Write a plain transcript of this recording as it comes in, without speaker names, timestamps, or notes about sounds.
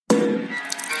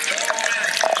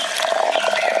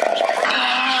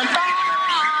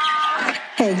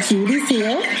Hey, Judy's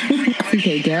here.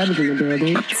 CK Dub is in the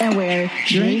building. And we're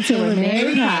Drink Till We're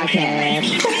Married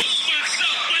podcast.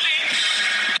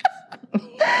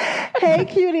 Hey,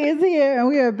 Cutie is here, and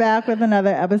we are back with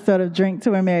another episode of Drink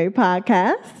Till We're Married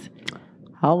podcast.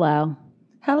 Hello.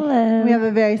 We have a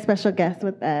very special guest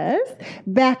with us.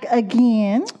 Back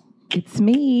again. It's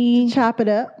me. Chop it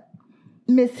up.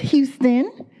 Miss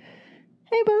Houston.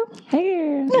 Hey, boo. Hey,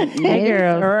 girl. Hey,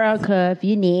 girl. Earl Cuff,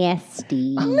 you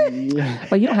nasty.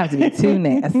 Well, you don't have to be too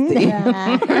nasty.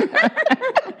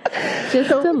 Just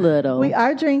a little. We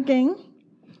are drinking.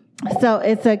 So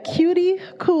it's a Cutie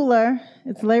cooler.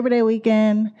 It's Labor Day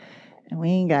weekend, and we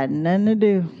ain't got nothing to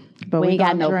do. But we ain't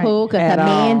got no drink. pool because the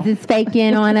man's is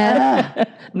faking on us.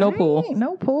 No pool.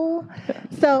 No pool.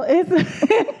 So it's,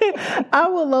 I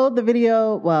will load the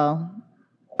video. Well,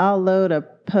 I'll load a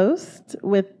post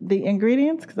with the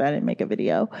ingredients because I didn't make a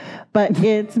video. But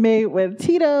it's made with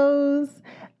Tito's,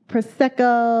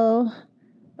 Prosecco,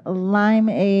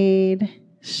 limeade,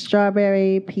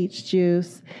 strawberry, peach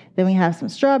juice. Then we have some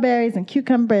strawberries and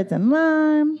cucumbers and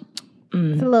lime.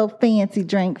 It's a little fancy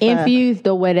drink. Infused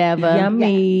or whatever.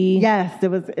 Yummy. Yes, it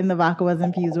was in the vodka was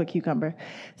infused with cucumber.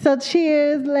 So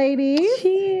cheers, ladies.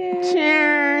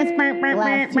 Cheers.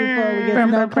 Last two before we get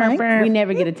no pranks. We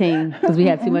never get a team because we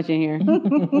have too much in here.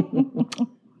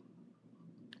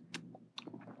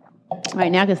 All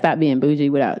right, now I can stop being bougie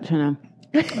without trying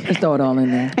to. Just throw it all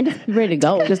in there. I'm just ready to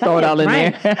go. Just throw it all in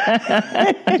there.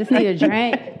 I just need a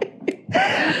drink.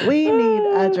 We need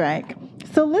a drink.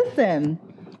 So listen,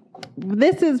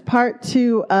 this is part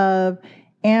 2 of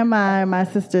Am I My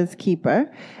Sister's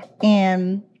Keeper?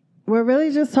 And we're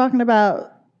really just talking about,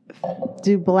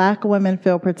 do Black women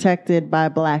feel protected by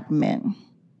Black men?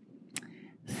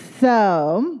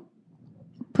 So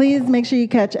please make sure you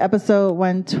catch episode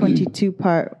 122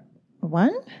 part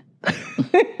 1.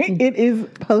 It is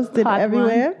posted Part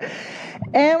everywhere. 1.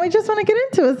 And we just want to get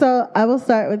into it. So I will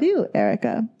start with you,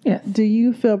 Erica. Yes. Do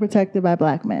you feel protected by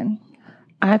Black men?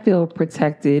 I feel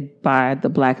protected by the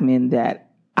Black men that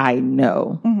I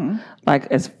know. Mm-hmm. Like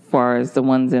as far as the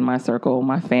ones in my circle,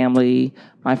 my family,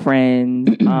 my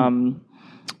friends,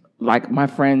 like my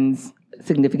friends'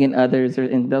 significant others are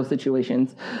in those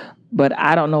situations. But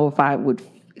I don't know if I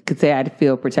could say I'd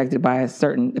feel protected by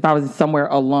if I was somewhere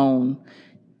alone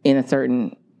in a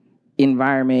certain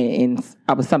environment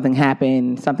and something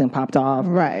happened, something popped off.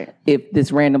 Right. If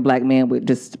this random Black man would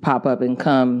just pop up and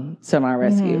come to my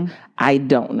rescue. Mm-hmm. I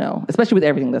don't know. Especially with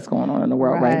everything that's going on in the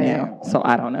world right now. So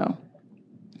I don't know.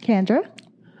 Kendra?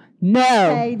 No.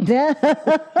 Hey, duh.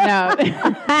 No.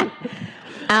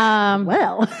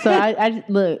 Well. So I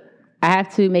look, I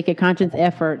have to make a conscious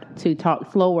effort to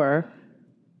talk slower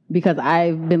because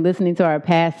I've been listening to our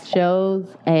past shows,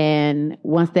 and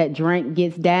once that drink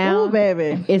gets down, ooh,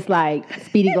 baby, it's like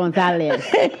Speedy Gonzalez.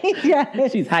 Yeah.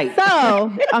 She's hyped.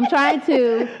 So I'm trying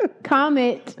to calm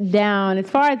it down as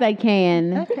far as I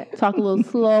can. Okay. Talk a little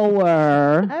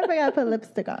slower. I forgot to put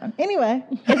lipstick on. Anyway,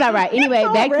 it's all right. Anyway,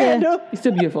 so back random. You're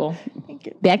still beautiful. Thank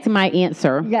you. Back to my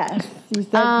answer. Yes, you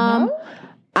said no.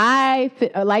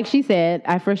 Like she said,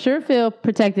 I for sure feel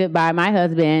protected by my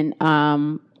husband.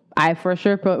 I for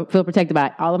sure feel protected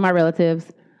by all of my relatives,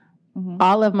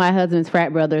 all of my husband's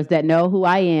frat brothers that know who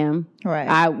I am. Right.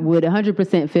 I would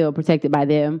 100% feel protected by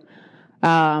them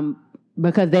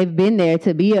because they've been there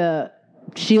to be a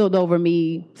shield over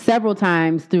me several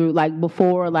times through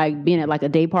before being at a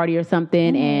day party or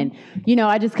something. And,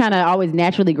 I just kind of always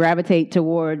naturally gravitate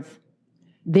towards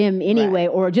them anyway,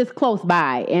 right. Or just close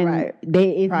by. And right.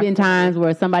 It's been times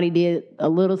where somebody did a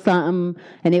little something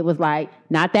and it was like,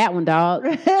 not that one, dog.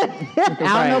 I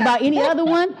don't know about any other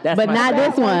one, but not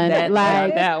this one.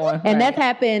 That one. And that's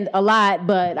happened a lot,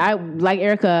 but I, like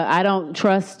Erica, I don't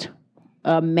trust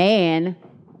a man,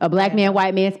 a Black man,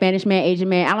 white man, Spanish man, Asian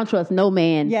man. I don't trust no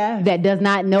man that does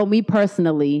not know me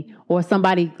personally or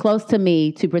somebody close to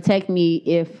me to protect me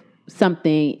if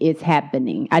something is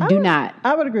happening. I do not.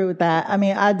 I would agree with that. I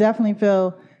mean, I definitely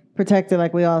feel protected,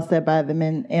 like we all said, by the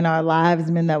men in our lives,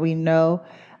 men that we know.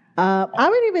 I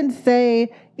would even say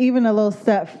even a little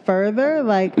step further.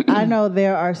 Like, I know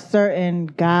there are certain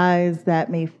guys that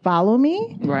may follow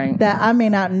me, right? That I may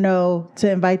not know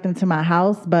to invite them to my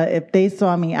house, but if they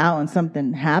saw me out and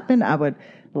something happened, I would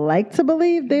like to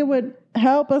believe they would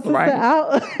help a sister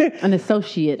out. An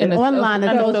associate, an online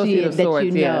associate that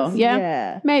you know. Yes.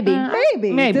 Yeah. Maybe.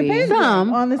 Depending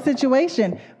on the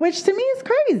situation, which to me is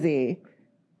crazy.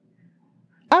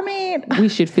 I mean, we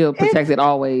should feel protected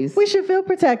always. We should feel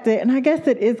protected. And I guess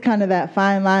it is kind of that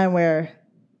fine line where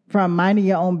from minding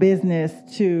your own business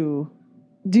to,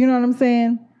 do you know what I'm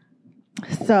saying?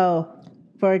 So,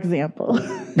 for example,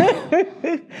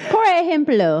 Por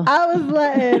ejemplo. I was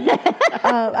letting,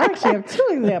 I actually have two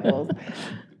examples.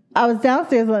 I was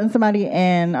downstairs letting somebody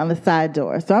in on the side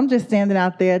door. So I'm just standing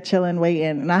out there chilling,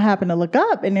 waiting. And I happen to look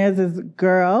up and there's this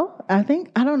girl. I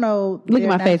don't know. Look at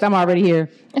my face. I'm already here.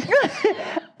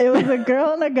 It was a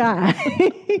girl and a guy.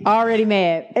 Already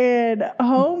mad. And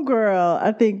homegirl,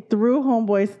 I think, threw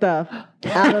homeboy stuff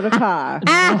out of the car.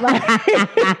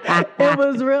 Like, it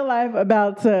was real life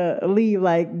about to leave.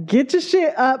 Like, get your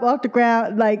shit up off the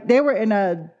ground. Like, they were in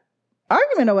a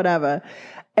argument or whatever.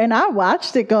 And I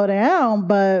watched it go down,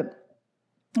 but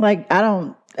like, I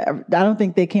don't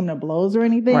think they came to blows or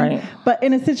anything. Right. But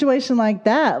in a situation like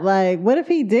that, like, what if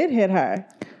he did hit her?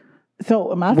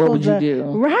 So am I supposed What would you do?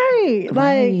 Right.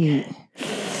 Like,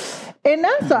 and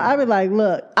that's so I would like,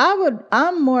 look,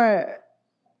 I'm more,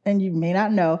 and you may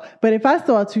not know, but if I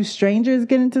saw two strangers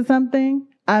get into something,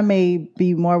 I may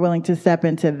be more willing to step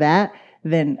into that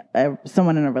than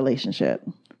someone in a relationship.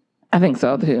 I think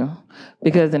so too,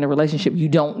 because in a relationship you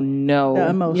don't know The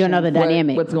emotion. You don't know the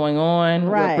dynamic. what's going on,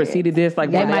 Right. what preceded this.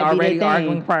 Like, That were they might be already their thing.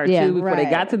 arguing prior Yeah. to before they Right.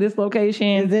 got to this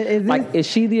location? Is Like, this-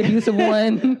 is she the abusive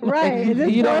one? Right. Is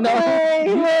this You don't know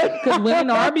foreplay? because women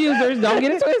are abusers. Don't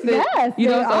get it twisted. Yes, you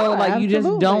know, they so are, like you just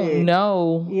absolutely. don't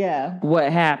know Yeah. what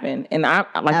happened. And I,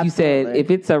 like you said, Absolutely.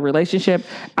 if it's a relationship,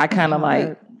 I kind of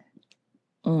like.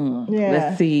 Yeah.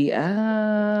 Let's see.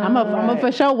 I'm a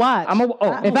for sure watch.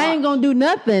 If I ain't gonna do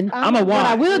nothing, I'm a what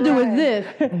I watch. will do is Right. this.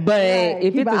 But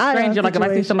if Keep it's an a eye on stranger, like if I see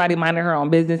situation. somebody minding her own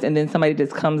business and then somebody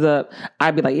just comes up,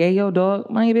 I'd be like, yeah, yo, dog,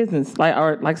 mind your business. Like,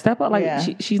 or like step up. Like, Yeah.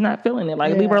 she's not feeling it.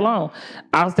 Like, Yeah. leave her alone.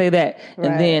 I'll say that.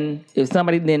 Right. And then if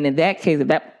somebody, then in that case, if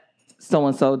that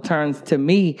so-and-so turns to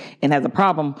me and has a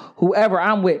problem, whoever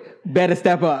I'm with better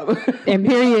step up. And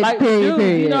period, Like, period, dude,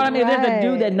 period. you know what I mean? If there's a Right.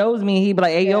 dude that knows me, he'd be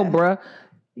like, hey, yo, bruh,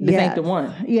 this Yes. ain't the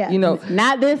one. Yes. You know,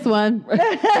 Not this one.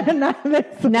 Not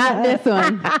this. Not this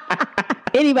one.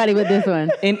 Anybody with this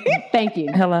one. and, Thank you.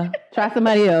 hello, Try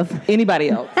somebody else. anybody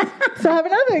else. So I have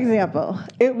another example.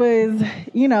 It was,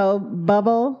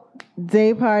 bubble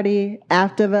day party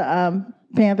after the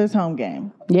Panthers home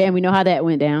game. Yeah, and we know how that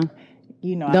went down.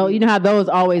 Though you know how those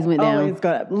always went down. always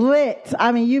go lit.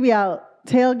 I mean, you be out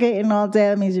tailgating all day.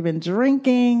 That means you've been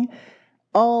drinking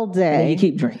all day. And you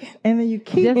keep drinking. And then you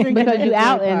keep Just drinking because at you the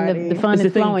out day and party. the fun It's is the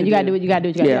thing flowing. to You gotta do. do what you gotta do.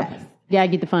 What you gotta Yeah. do. You gotta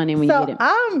get the fun in when you So get it.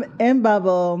 I'm in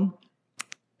bubble,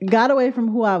 got away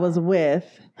from who I was with,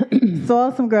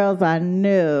 saw some girls I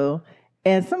knew,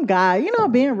 and some guy,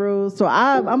 being rude. So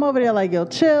I'm over there like, yo,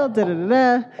 chill,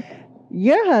 da-da-da-da.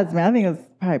 Your husband, I think it was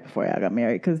probably before y'all got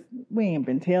married, because we ain't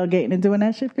been tailgating and doing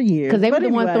that shit for years. Because they were But the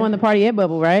ones anyway. throwing the party at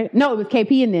Bubble, right? No, it was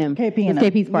KP and them. KP It and was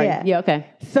them. KP's party. Yeah. Yeah, okay.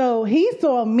 So he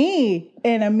saw me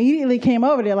and immediately came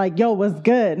over there like, yo, what's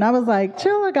good? And I was like,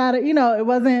 chill, I got it.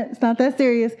 It's not that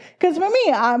serious. Because for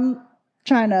me, I'm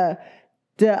trying to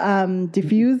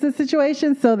diffuse the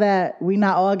situation so that we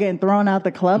not all getting thrown out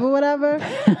the club or whatever.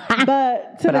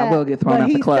 But I will get thrown out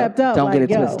the he club. stepped up Don't like, get it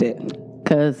yo, twisted.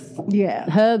 Because Yeah.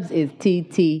 Hubs is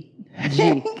TTG.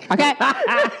 Okay?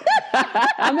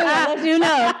 I'm going to let you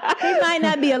know. He might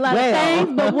not be a lot of Well.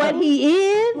 things, but what he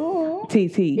is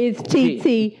TT. is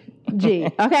TTG.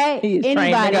 Okay? He is trained to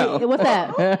Anybody? go. What's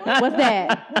that? What's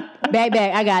that? Bag,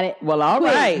 I got it. Well, all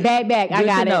Quick, right. Bag, I Good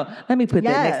got to know. it. Let me put that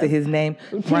Yes. next to his name.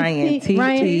 Ryan TTG.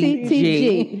 Ryan TTG.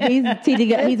 He's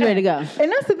TTG. He's ready to go.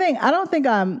 And that's the thing. I don't think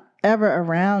I'm ever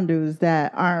around dudes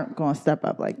that aren't going to step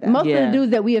up like that. Most Yeah. of the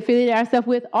dudes that we affiliate ourselves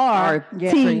with are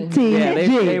TTG. Yeah,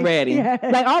 they ready. Yeah.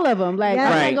 Like all of them. Like I'm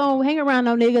Right. not gonna hang around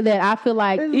no nigga that I feel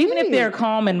like Even if they're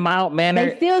calm and mild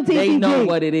mannered, They still they know TTG.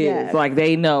 what it is. Yes. Like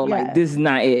they know, Yes. like this is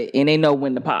not it, and they know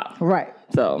when to pop. Right.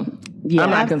 So Yeah, I'm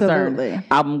not absolutely.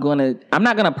 concerned. I'm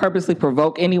not gonna purposely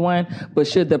provoke anyone, but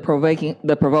should the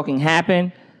provoking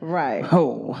happen, Right.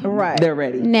 oh, Right. they're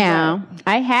ready. now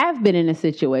I have been in a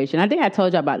situation. I think I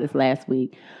told you about this last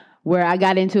week where I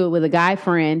got into it with a guy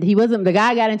friend. He wasn't the guy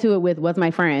I got into it with was my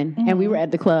friend, and we were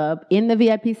at the club in the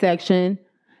VIP section,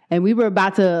 and we were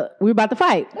about to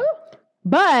fight.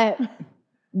 But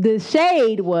the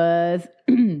shade was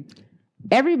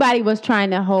everybody was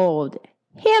trying to hold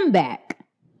him back.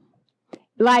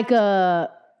 Like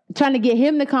trying to get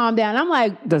him to calm down. I'm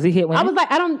like, Does he hit women? I was like,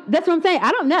 that's what I'm saying.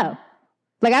 I don't know.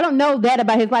 Like, I don't know that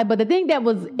about his life. But the thing that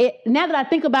was, now that I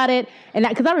think about it, and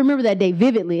because I remember that day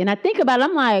vividly, and I think about it,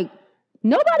 I'm like,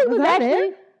 nobody was that actually.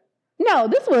 it? No,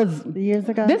 this was Years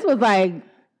ago. This was like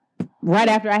right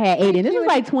after I had Aiden. This was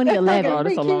like 2011. Oh,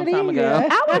 this a long time ago.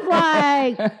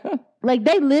 I was like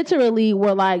they literally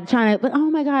were like trying to, oh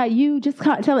my God, you just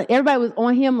telling everybody was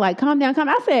on him like, calm down.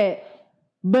 I said,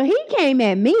 but he came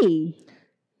at me.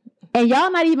 And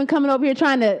y'all not even coming over here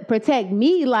trying to protect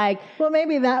me. Like, Well,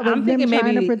 maybe that was I'm them thinking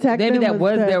trying to protect maybe him that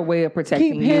was to their way of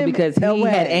protecting keep you him because he away.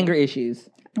 had anger issues.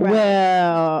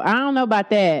 well, I don't know about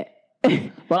that.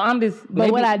 Well, I'm just.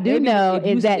 But what I do know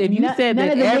is that if you said none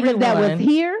that of the niggas that was everyone-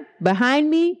 here behind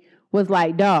me was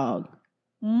like, dog.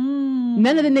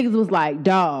 None of the niggas was like,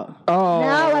 dog. Oh,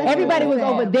 Now I see Everybody was what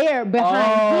you're over saying. there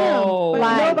behind Oh. him. But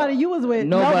Like, nobody you was with.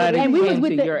 Nobody and we was came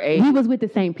with to the, your aid. we was with the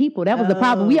same people. That was the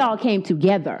problem. We all came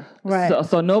together. Right.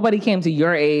 So nobody came to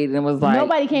your aid and was like,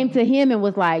 Nobody came to him and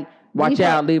was like, Watch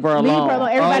out, leave her alone.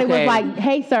 Everybody Okay. was like,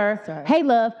 hey, sir. Sorry. Hey,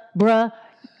 love, bruh.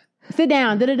 Sit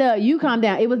down. Da-da-da. You calm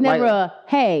down. It was never Like- a,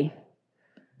 hey,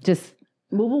 just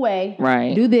move away.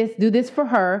 Right. Do this for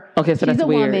her. Okay, so She's that's a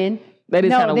weird. woman. That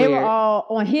is no, kinda they weird. were all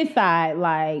on his side,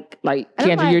 like like,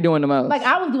 and I'm Kendra, like- you're doing the most. Like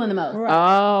I was doing the most.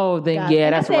 Oh, then Got it. yeah,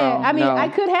 And that's I said, wrong. I mean, no. I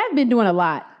could have been doing a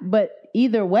lot, but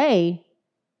either way,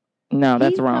 No,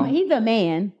 that's wrong. He's a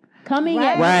man coming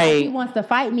at me Right. like he wants to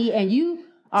fight me, and you.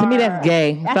 To me, that's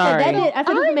gay. I Sorry. Said, I said, it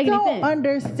doesn't make any don't sense.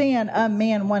 understand a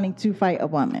man wanting to fight a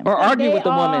woman. Or argue they with the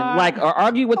woman, are- or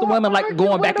argue with the Or woman, like argue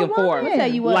going with back a and forth. woman.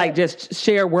 Tell you what. Like just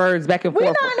share words back and We're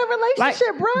forth. not in a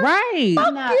relationship, bro. Right.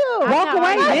 Fuck not- you. I'm Walk not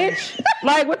away, arguing. bitch.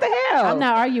 Like what the hell? I'm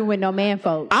not arguing with no man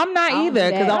folks. I'm not don't either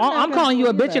do because that. I'm not I'm calling you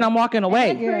a gonna bitch do and I'm walking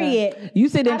away. Period. You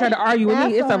sit there and try to argue with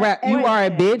me. It's a That's wrap. on You are a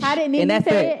bitch, How did and Nene that's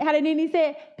say it. it? How did Nene say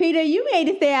it? Peter, you need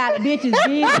to stay out of bitches'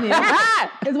 business.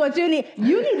 Is what you need.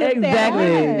 You need to stay out of Exactly.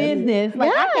 bitches' business. Like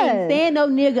I can't Yes. stand no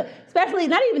nigga, especially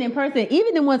not even in person,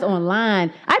 even the ones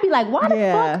online. I'd be like, why the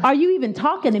Yeah. fuck are you even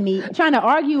talking to me, trying to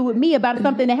argue with me about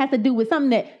something that has to do with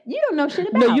something that you don't know shit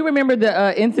about? No, you remember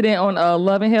the incident on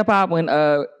Love and Hip Hop when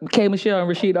K. Michelle and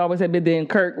Rashid always had been. Then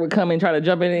Kirk would come and try to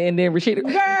jump in, and then Rashid,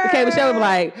 K. Michelle would be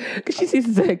like, because she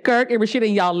sees said Kirk and Rashid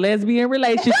in y'all lesbian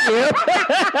relationship.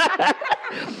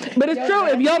 But it's true.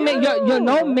 If your man,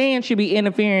 no man should be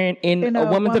interfering in a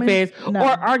woman's affairs No. or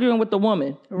arguing with the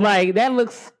woman. Like that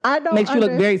looks I don't makes you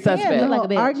look very understand suspect. the Like a whole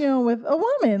bitch. arguing with a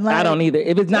woman. Like, I don't either.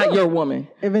 If it's not your woman.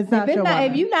 If it's not If, your it's not,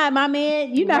 woman. if you're not my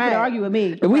man, you're not going Right. to argue with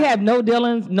me. If we have no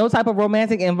dealings, no type of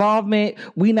romantic involvement,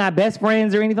 we not best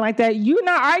friends or anything like that, you're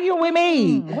not arguing with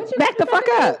me. Back the fuck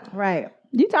up. Right.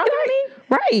 You talking to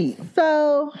me? Right.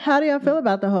 So, how do y'all feel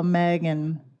about the whole Meg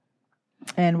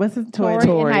and what's his Tory,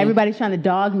 Tory? and how everybody's trying to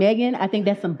dog Megan. I think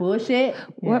that's some bullshit.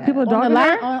 What people On the dogging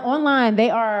line, her? online, they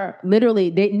are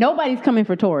literally nobody's coming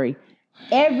for Tory.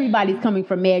 Everybody's coming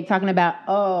for Meg, talking about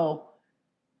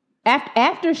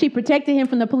after she protected him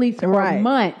from the police for Right.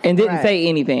 months. And didn't Right. say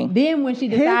anything. Then when she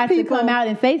decides to come out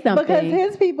and say something, Because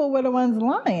his people were the ones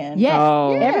lying. yes,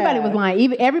 Oh. everybody was lying.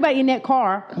 Even everybody in that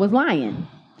car was lying.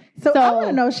 So, So- I want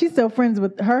to know if she's still friends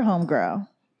with her homegirl.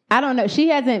 I don't know. She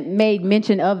hasn't made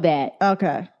mention of that.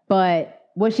 Okay. But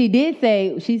what she did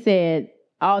say, she said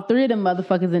all three of them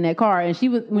motherfuckers in that car, and she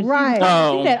was when Right.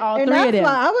 Oh. she said all And three of that's them.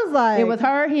 why I was like, It was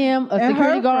her, him, a and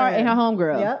security her guard, friend. and her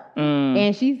homegirl. Yep.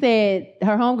 And she said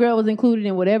her homegirl was included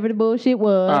in whatever the bullshit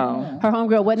was. Oh. Her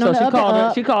homegirl wasn't So on the she up and called her.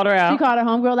 up. She called her out. She called her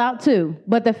homegirl out too.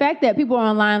 But the fact that people are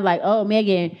online like, oh,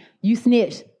 Megan, you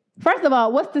snitched. First of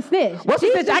all, what's the snitch? What's the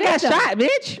She's bitch? I got victim. shot,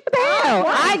 bitch. What the hell?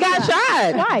 I got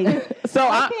shot. Twice. So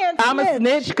can't I'm a snitch.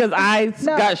 snitch because I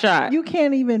No, got shot. You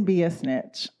can't even be a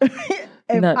snitch.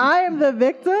 If No. I am the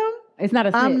victim, It's not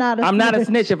a snitch. I'm not a I'm snitch. not a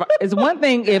snitch. It's one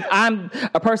thing if I'm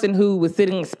a person who was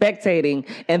sitting spectating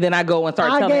and then I go and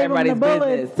start I telling gave him everybody's the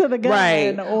bullets business. to the gun,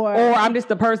 right. or- I'm just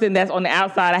the person that's on the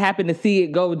outside. I happen to see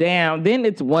it go down. Then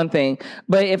it's one thing.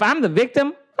 But if I'm the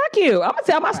victim, fuck you. I'm gonna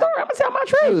tell my story. I'm gonna tell my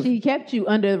truth. She kept you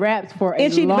under wraps for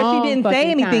But she long didn't say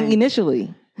fucking anything time.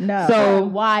 initially. No. For a So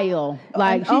while.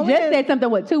 Like she only just in- said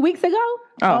something, 2 weeks ago?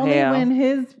 Only hell. when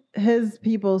his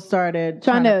people started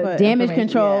Trying to put damage information-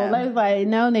 control. yeah. Like, it's like,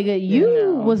 no, nigga,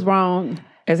 you was wrong.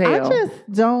 as I hell. just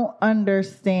don't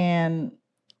understand.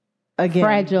 Again,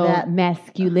 Fragile that-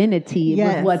 masculinity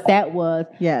Yes. was what that was.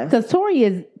 Yes. Because Tori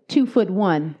is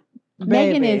 2'1".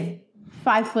 Megan is Baby.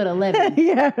 5'11".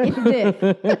 yeah. It's this.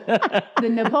 The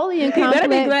Napoleon He better be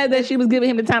complex. glad that she was giving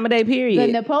him the time of day. The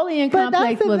Period. Napoleon But that's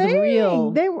complex the was thing.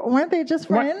 real. They weren't they just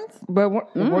friends? But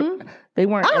they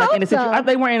weren't I like, hope in a situ- so.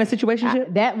 They weren't in a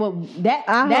situationship. That's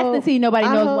I the hope- tea nobody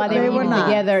I knows hope why they they were were even not.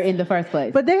 together in the first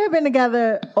place. But they had been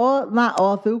together not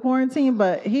all through quarantine,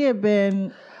 but he had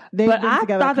been. They've But been I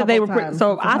together thought a that they were couple pretty, times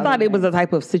so since I thought the it was a other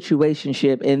type of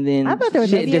situationship, and then I thought they were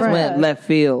shit just just went friends. left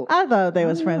field. I thought they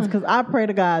was friends because I pray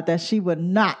to God that she would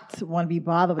not want to be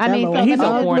bothered with I that mean, little he's so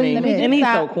let me- corny. let me just And he's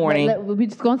so stop. corny. We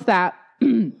just gonna stop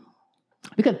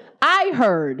because I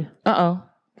heard Uh oh.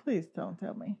 Please don't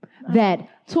tell me. that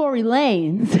Tory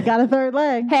Lanez Got a third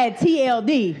leg. had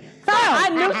TLD. I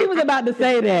knew she was about to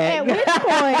say that. At which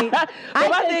point, I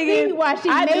my could thing see is, why she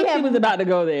I may knew have. she was about to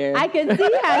go there. I can see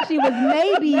how she was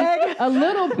maybe a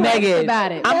little pressed Megan,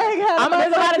 about it.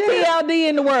 there's a lot of TLD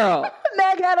in the world.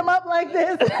 Meg had him up like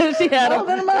this. She had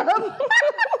Holding him up.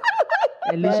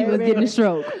 At least she was getting a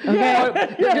stroke. Okay.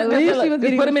 At least she was Just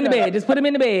getting put him a in the stroke. bed. Just put him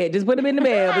in the bed. Just put him in the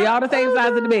bed. We all the same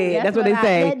size in the bed. That's what they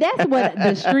say. That's what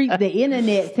the street, the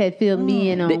internet had filled me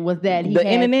in on was that he the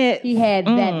had, internet? he had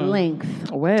that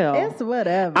length. Well, It's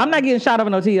whatever. I'm not getting shot over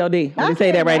no TLD. Let me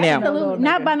say that right now. Absolutely.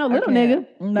 Not by no little nigga.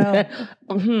 No.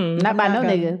 Not by no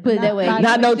nigga. Put it that way.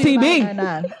 Not no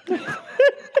TB.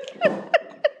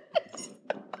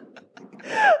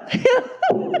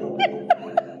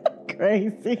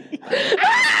 Crazy.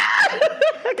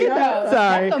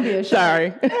 Sorry. That's gonna be a shirt.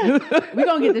 Sorry. We're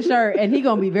gonna get the shirt and he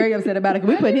gonna be very upset about it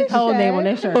because we put his whole name on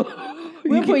that shirt.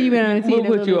 We'll put you in on the team.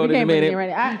 We'll put you on in a minute.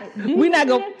 We're not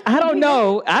going. I don't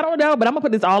know, but I'm gonna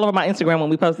put this all over my Instagram when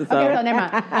we post it. So, Okay, so never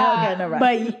mind. Okay, never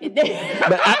mind.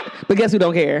 But but guess who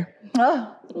don't care?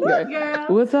 Oh. girl,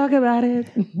 We'll talk about it.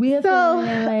 we'll So fill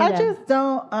in later. I just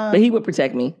don't. But he would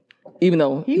protect me, even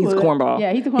though he's would. a cornball.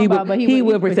 Yeah, he's a cornball, but he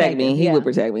would would protect me. protect He us, would yeah.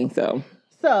 protect me. So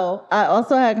So I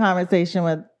also had a conversation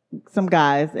with some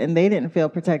guys, and they didn't feel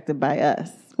protected by us.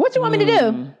 what you want me to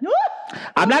do?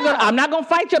 I'm not gonna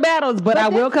fight your battles, but I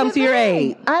will That's come the to your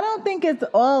thing. aid. I don't think it's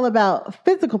all about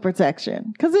physical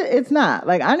protection because it's not.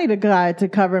 Like I need a guy to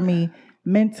cover me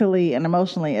mentally and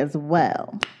emotionally as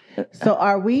well. So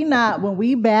are we not when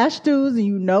we bash dudes, and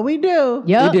you know we do?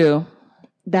 Yup. We do.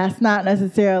 That's not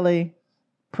necessarily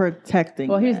protecting.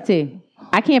 Well, here's the them. thing.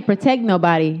 I can't protect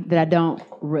nobody that I don't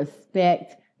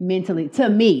respect mentally. To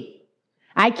me,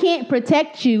 I can't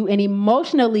protect you and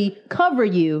emotionally cover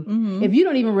you if you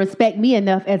don't even respect me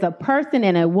enough as a person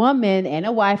and a woman and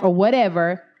a wife or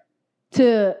whatever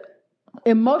to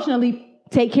emotionally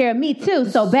take care of me too.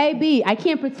 So, baby, I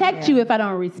can't protect you if I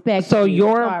don't respect So you.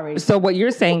 Sorry. so what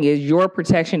you're saying is your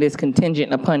protection is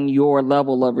contingent upon your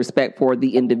level of respect for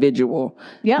the individual,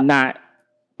 Yep. not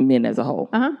men as a whole.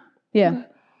 Yeah.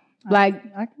 Like,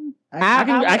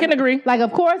 I can agree. Like,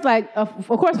 of course,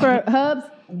 for Hubs,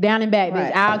 down and back, bitch,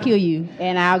 Right. I'll kill you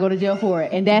and I'll go to jail for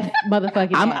it. And that's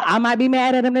motherfucking that. I might be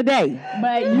mad at him today.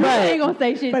 But you ain't gonna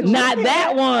say shit. to me. Not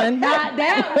that one. Not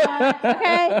that one.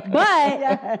 Okay. But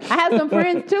I have some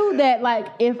friends too that like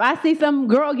if I see some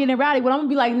girl getting rowdy, well, I'm gonna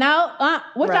be like, no,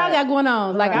 what y'all got going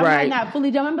on? Like I Right. might not fully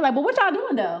jump in, but like, but what y'all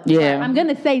doing though? Yeah. Like, I'm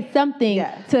gonna say something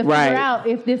Yes. to figure Right. out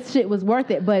if this shit was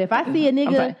worth it. But if I see a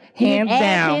nigga Hands getting ass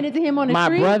down. handed to him on the my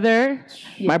street,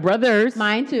 my brothers,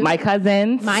 Mine too. my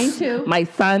cousins, Mine too. my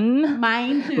son,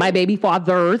 mine too. my baby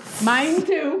fathers. Mine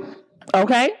too.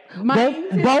 Okay, Mine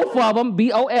too. both of them,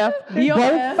 BOF,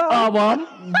 BOF. both of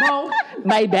them. Both.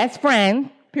 My best friend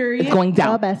Period. is going Our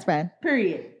down. best friend.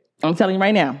 Period. I'm telling you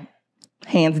right now,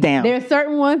 hands down. There's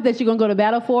certain ones that you're gonna go to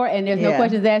battle for, and there's no Yeah.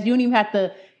 questions asked. You don't even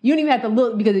have to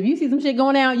look because if you see some shit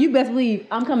going down, you best believe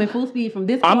I'm coming full speed from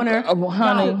this corner.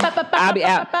 Honey, I'll be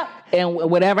out, and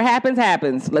whatever happens,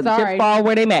 happens. Let the Sorry. chips fall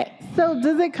where they met. So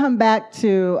does it come back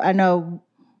to? I know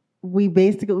we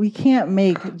can't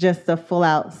make just a full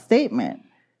out statement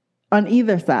on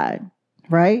either side,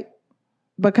 right?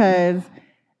 Because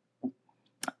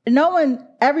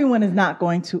everyone is not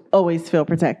going to always feel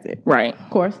protected, Right. Of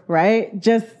course. right?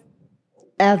 Just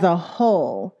as a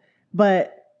whole,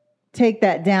 but take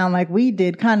that down like we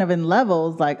did kind of in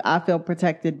levels. Like I feel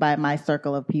protected by my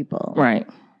circle of people. Right.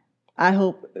 I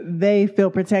hope they feel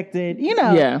protected,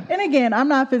 Yeah. And again, I'm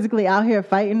not physically out here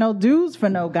fighting no dudes for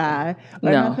no guy.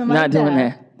 Or No, nothing like not doing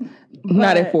that.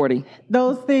 Not at 40.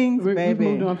 Those things, We've baby.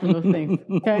 moved on from those things.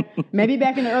 Okay. Maybe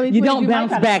back in the early 20s, You don't might bounce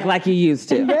try to- back like you used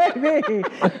to. Baby, it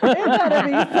gotta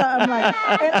be something like.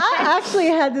 And I actually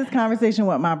had this conversation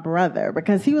with my brother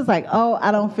because he was like, "Oh,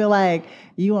 I don't feel like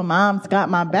you and Mom's got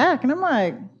my back," and I'm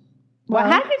like, Well,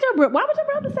 well, why would your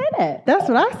brother say that? that's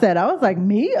what I said. I was like,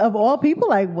 me of all people,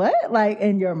 like what? Like,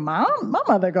 and your mom, my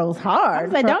mother goes hard. I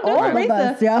was like, for don't do all of Teresa.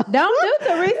 us, yo. Don't do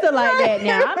Teresa like that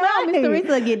now. I know Miss Right.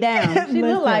 Teresa get down. She Listen.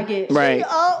 look like it. Right.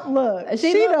 Look, She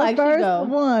she look the like she first go.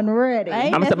 one ready.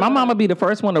 Ain't I'm That's saying my what- mama be the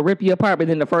first one to rip you apart, but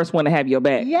then the first one to have your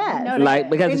back. Yes. know Like,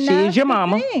 because And she that's is your the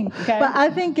mama. thing. Okay. But I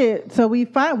think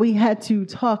we had to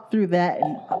talk through that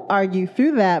and argue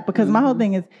through that because my whole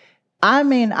thing is, I'm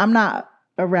not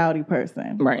a rowdy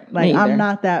person. Right. Like, Me either. I'm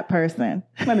not that person.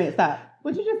 Wait a minute, stop.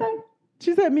 What'd you just say?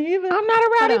 She said me either. I'm not a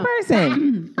rowdy Hold on.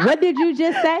 person. What did you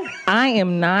just say? I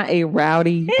am not a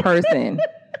rowdy person.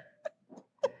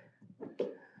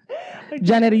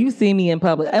 Janetta, you see me in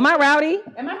public. Am I rowdy?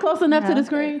 Am I close enough to the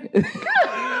screen?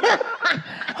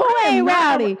 Who ain't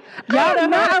rowdy. Y'all done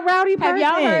not heard, a rowdy have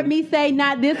y'all person. heard me say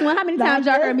not this one? How many Not times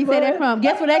y'all this heard me say that one. from?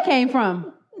 Guess where that came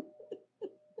from?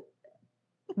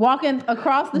 Walking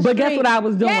across the street. But guess what I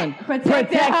was doing? Yeah,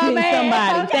 protecting her man.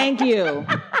 somebody. Okay. Thank you.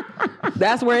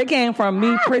 That's where it came from.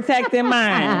 Me protecting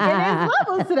mine. And there's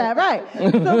levels to that, right?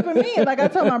 So for me, like I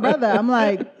told my brother, I'm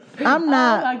like, I'm Oh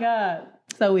not my God.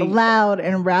 So we loud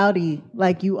and rowdy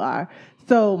like you are.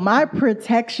 So my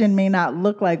protection may not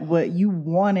look like what you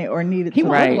wanted or needed he to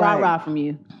wants Right. look rah like. rah from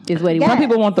you. Is what he Yeah. Some wants.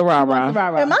 people want the rah rah.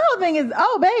 Rah-rah. And my whole thing is,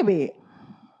 oh baby,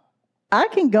 I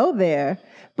can go there,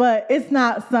 but it's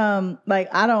not some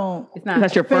like I don't. It's not.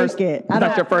 That's your first. Fake it. It's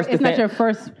not your first. It's not your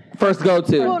defense. first go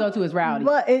to. go to is rowdy.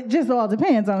 But it just all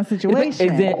depends on the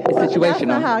situation. It's That's situational.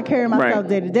 not how I carry myself Right.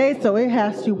 day to day, so it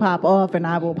has to pop off, and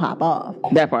I will pop off.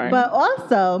 That part. But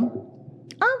also,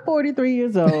 I'm 43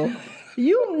 years old.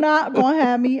 You not gonna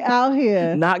have me out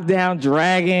here. Knocked down,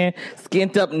 dragging,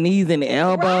 skint up knees and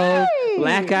elbows, Right.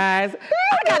 black eyes.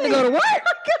 I got to go to work.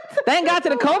 Thank God to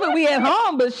the COVID we at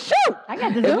home, but shoot. I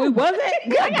got to If we Zoom. wasn't,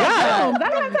 good God. I got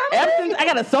time. Epsom, I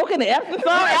got to soak in the Epsom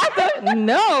salt after?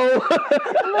 No.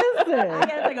 Listen,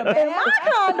 gotta take a and bath.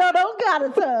 my condo don't got a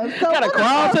tub. So Gotta what crawl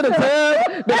I'm to the saying-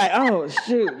 tub. Be like, oh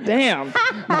shoot, damn,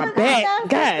 my back. That's the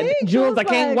God, thing, Jules, I it's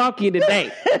can't like- walk you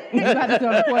today. You got to go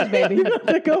on the porch, baby. You got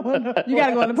to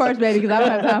go on the porch, baby, because I don't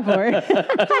have time for it.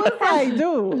 So it's like,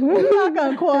 dude, you're not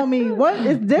gonna call me. What?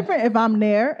 It's different if I'm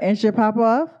there and shit pop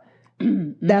off.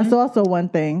 That's also one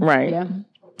thing. Right. Yeah.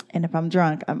 And if I'm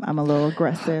drunk, I'm a little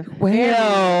aggressive.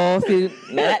 Well, see,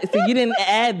 you didn't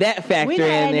add that factor We not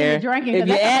in adding there. the drinking, If 'cause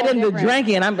you that's a add whole in the different-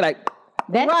 drinking, I'm like,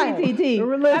 That's Right. TTT.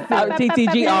 Listen.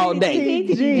 TTG all day.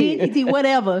 TTT,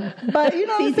 whatever. But you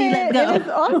know what I'm TT, saying? let's go. And it's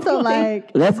also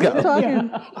like Let's go.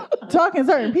 talking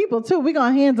certain people too. We're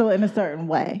gonna handle it in a certain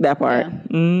way. That part. Yeah.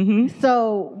 Mm-hmm.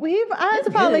 So I had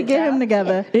to probably get him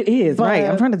together. It is, But- right.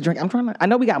 I'm trying to drink. I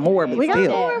know we got more, but We got still.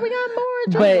 more. We got more.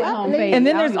 But home page. and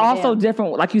then I there's don't give a also damn.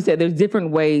 different, like you said, there's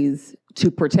different ways to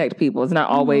protect people. It's not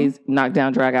always knock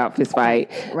down, drag out, fist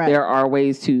fight. Right. There are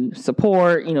ways to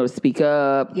support, speak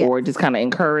up Yes. or just kind of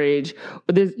encourage.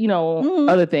 But there's,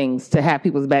 other things to have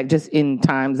people's back just in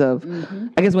times of,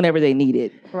 I guess, whenever they need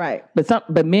it. Right.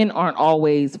 But men aren't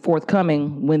always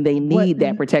forthcoming when they need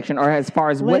that protection, or as far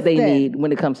as what they Listen. need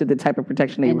when it comes to the type of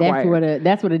protection they And require.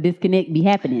 that's where the disconnect be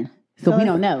happening. So we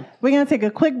don't know. We're gonna take a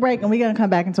quick break and we're gonna come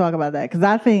back and talk about that because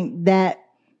I think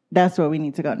that's where we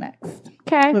need to go next.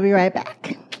 Okay. We'll be right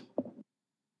back.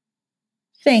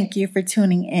 Thank you for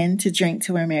tuning in to Drink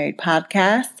Till We're Married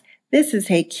podcast. This is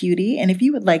Hey Cutie, and if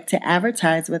you would like to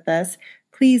advertise with us,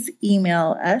 please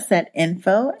email us at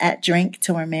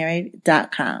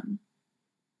info@drinktillwe'remarried.com.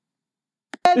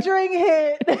 That drink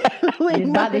hit. It's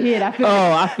about to hit. I feel it.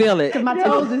 Oh, I feel it. My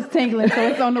toes is tingling, so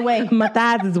it's on the way. My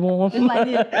thighs is warm. It's like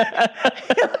this.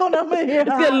 It's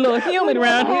getting a little humid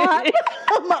around here.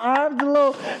 My arms a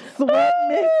little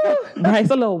sweating Right,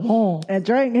 it's a little warm. and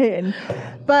drink hitting.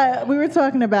 But we were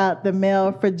talking about the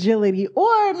male fragility,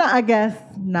 or not, I guess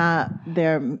not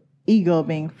their ego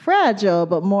being fragile,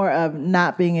 but more of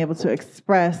not being able to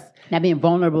express Not being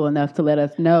vulnerable enough to let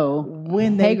us know.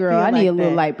 when they Hey, girl, feel I need like a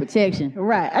little that. light protection.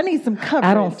 Right. I need some coverage.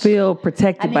 I don't feel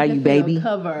protected by need you, to feel baby.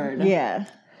 covered. Yeah.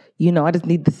 I just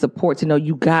need the support to know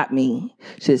you got me.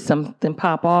 Should something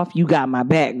pop off, you got my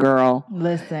back, girl.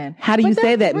 Listen. How do you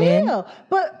say that's that, man? real.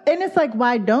 And it's like,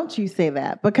 why don't you say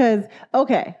that? Because,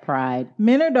 okay, Pride.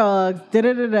 men are dogs,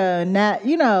 not,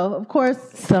 of course,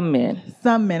 Some men.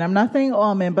 some men. I'm not saying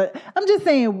all men, but I'm just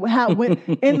saying how when,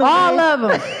 in the All ways, of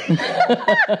them.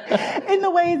 in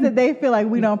the ways that they feel like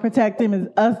we don't protect them is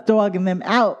us dogging them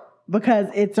out because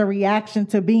it's a reaction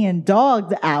to being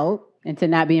dogged out. And to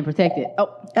not being protected.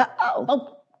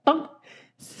 Oh.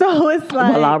 So it's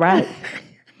like, Well, all right.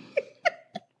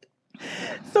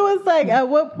 so it's like, at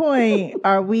what point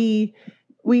are we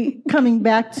coming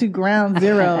back to ground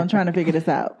zero and trying to figure this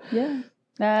out? Yeah.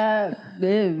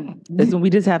 That's when we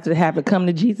just have to have a come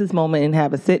to Jesus moment and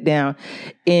have a sit down.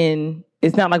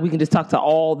 It's not like we can just talk to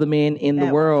all the men in the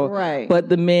world, right. but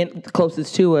the men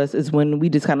closest to us is when we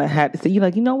just kind of had to say, you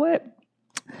know what?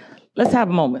 Let's have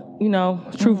a moment,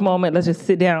 truth moment. Let's just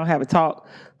sit down, have a talk,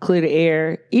 clear the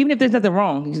air. Even if there's nothing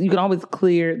wrong, you can always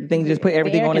clear the things, just put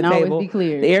everything air on the can always table. be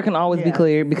cleared. The air can always be Yeah.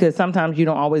 cleared because sometimes you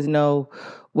don't always know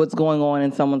what's going on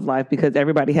in someone's life because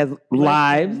everybody has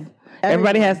lives.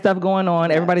 Everybody has stuff going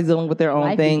on. Everybody's dealing with their own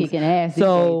Life be things. kicking ass these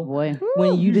So days, boy.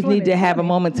 when you just need to have a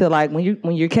moment to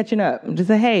when you're catching up, just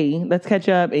say, hey, let's catch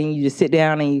up, and you just sit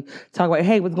down and you talk about,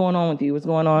 hey, what's going on with you? What's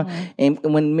going on? And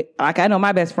when I know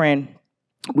my best friend,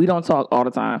 we don't talk all the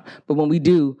time, but when we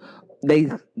do,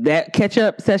 that catch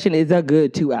up session is a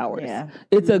good 2 hours. Yeah.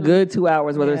 It's a good 2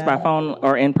 hours, whether it's by phone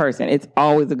or in person. It's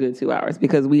always a good 2 hours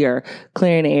because we are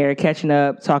clearing the air, catching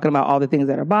up, talking about all the things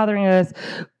that are bothering us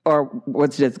or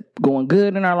what's just going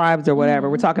good in our lives or whatever.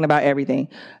 We're talking about everything.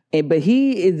 But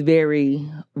he is very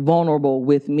vulnerable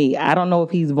with me. I don't know if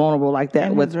he's vulnerable like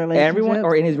that with everyone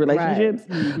or in his relationships,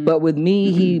 but with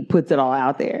me, he puts it all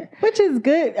out there. Which is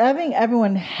good. I think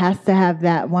everyone has to have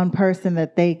that one person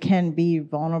that they can be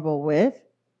vulnerable with.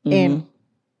 And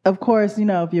of course, you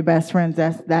know, if you're best friends,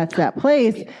 that's that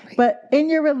place. But in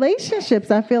your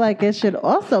relationships, I feel like it should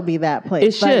also be that place.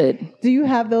 It should. Like, do you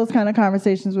have those kind of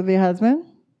conversations with your husband?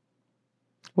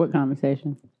 What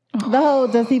conversation? The whole,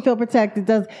 does he feel protected?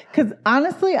 Because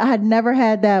honestly, I had never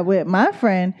had that with my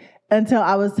friend until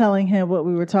I was telling him what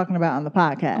we were talking about on the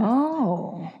podcast.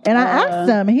 Oh. And I asked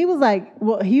him, and he was like,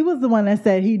 well, he was the one that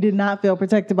said he did not feel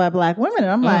protected by black women.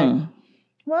 And I'm like,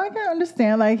 well, I can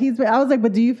understand. Like I was like,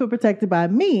 but do you feel protected by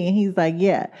me? And he's like,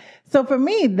 yeah. So for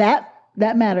me, that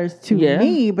matters to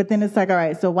me. But then it's like, all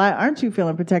right, so why aren't you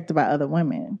feeling protected by other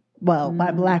women? Well, by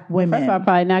black women. First of all,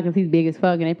 probably not because he's big as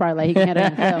fuck and they probably like he can handle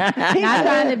himself. Not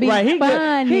trying to be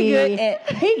funny.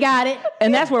 He got it.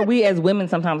 And that's where we as women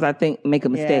sometimes I think make a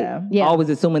mistake. Yeah. Always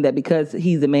assuming that because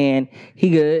he's a man, he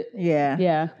good.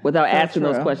 Yeah. Without asking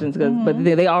those questions. But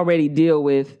they already deal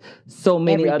with so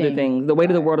many other things. The weight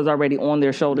of the world is already on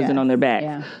their shoulders and on their back.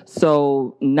 Yeah.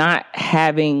 So not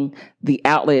having the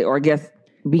outlet or I guess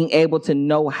being able to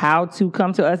know how to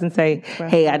come to us and say,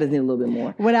 hey, I just need a little bit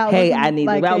more. Without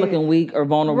looking weak or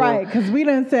vulnerable. Right, because we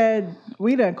done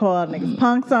called niggas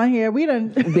punks on here. We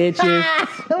done bitches.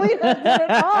 we done did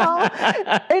it all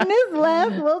in this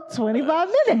last 25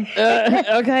 minutes.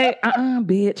 Okay,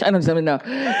 bitch. I don't know.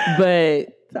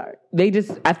 But sorry. They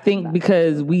just, I think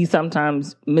because we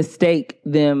sometimes mistake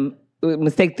their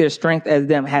strength as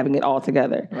them having it all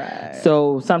together. Right.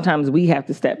 So sometimes we have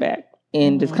to step back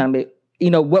and just kind of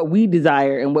what we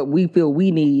desire and what we feel we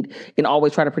need and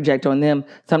always try to project on them.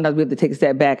 Sometimes we have to take a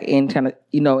step back and kind of,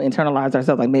 internalize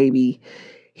ourselves like maybe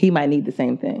he might need the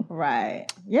same thing. Right.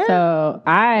 Yeah. So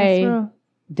I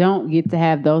don't get to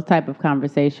have those type of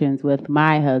conversations with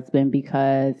my husband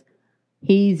because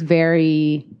he's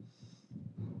very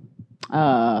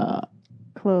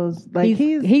closed. Like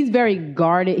he's very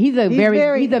guarded. He's a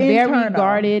very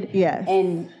guarded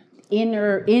and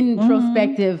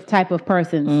introspective type of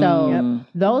person. So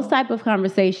those type of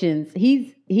conversations,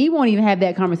 he won't even have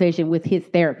that conversation with his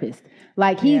therapist.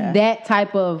 Like he's that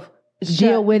type of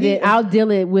deal with it. I'll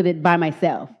deal with it by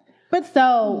myself. But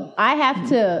so I have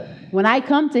to, when I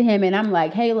come to him and I'm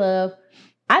like, hey love,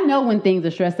 I know when things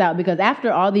are stressed out because after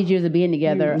all these years of being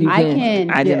together, I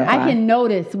can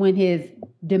notice when his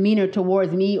demeanor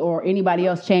towards me or anybody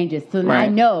else changes. So I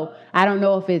know, I don't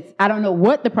know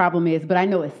what the problem is, but I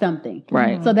know it's something.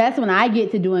 Right. So that's when I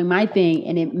get to doing my thing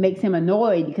and it makes him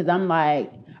annoyed because I'm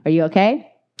like, are you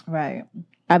okay? Right.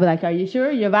 I'd be like, are you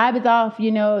sure? Your vibe is off.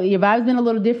 Your vibe's been a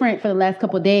little different for the last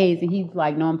couple of days. And he's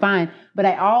like, no, I'm fine. But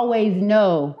I always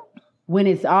know when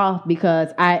it's off because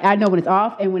I know when it's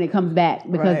off and when it comes back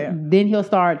because then he'll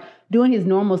start doing his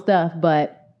normal stuff.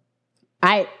 But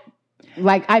I've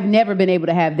never been able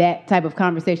to have that type of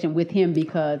conversation with him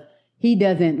because he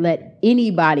doesn't let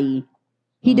anybody,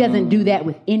 he doesn't do that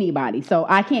with anybody. So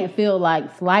I can't feel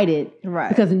like slighted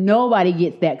because nobody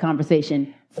gets that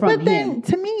conversation from him. But then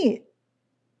to me,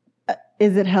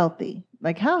 is it healthy?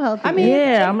 Like how healthy? I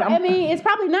mean, it's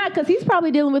probably not because he's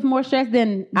probably dealing with more stress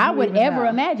than I would ever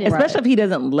imagine. Especially if he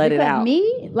doesn't let it out.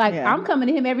 Me, I'm coming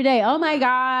to him every day. Oh my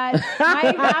God.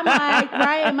 I'm like,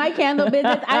 Ryan, my candle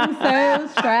business, I'm so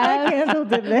stressed.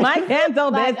 My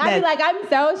candle business. I'd be like, I'm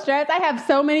so stressed. I have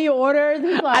so many orders.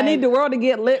 He's like, I need the world to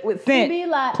get lit with scent. He'd be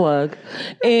like, plug.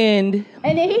 And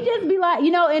then he'd just be like,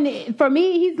 and for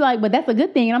me, he's like, but that's a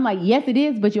good thing. And I'm like, yes, it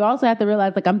is. But you also have to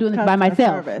realize, like, I'm doing this by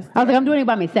myself. I was like, I'm doing it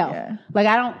by myself. Yeah. Like,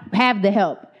 I don't have the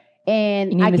help.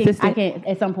 And I can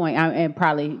at some point, and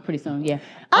probably pretty soon, yeah.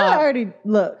 I already,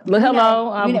 look.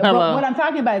 Hello. Hello. What I'm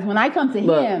talking about is when I come to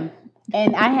him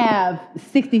and I have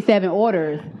 67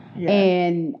 orders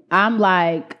and I'm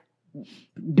like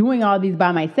doing all these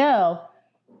by myself,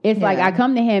 it's like I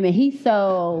come to him and he's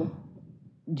so...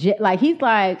 you know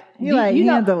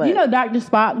Dr.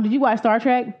 Spock? Did you watch Star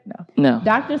Trek? No.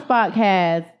 Dr. Spock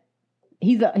has...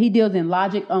 He deals in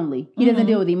logic only. He doesn't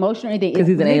deal with emotion or anything. Because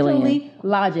he's an alien.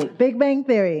 Logic. Big Bang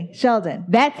Theory. Sheldon.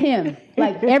 That's him.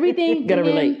 Like everything to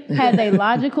him has a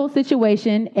logical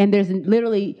situation, and there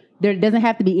doesn't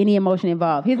have to be any emotion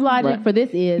involved. His logic for this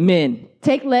is men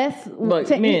take less.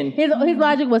 Men. His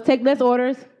logic was take less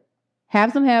orders,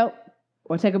 have some help,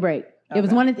 or take a break. It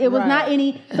was one. It was not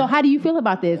any. So how do you feel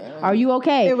about this? Are you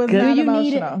okay? It was do not you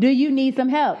emotional. Do you need some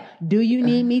help? Do you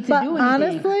need me to But do anything?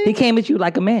 honestly, He came at you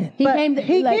like a man. he but came.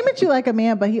 he came at you like a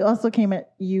man, but he also came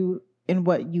at you in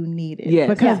what you needed. Yes.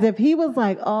 Because if he was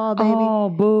like, "Oh, baby," Oh,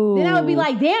 boo. Then I would be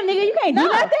like, "Damn, nigga, you can't do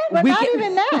nothing." but We not can-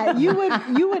 even that. You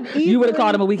would easily You would have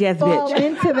called him a weak ass fall bitch.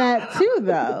 into that too,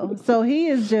 though. So he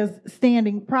is just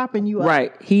standing, propping you up,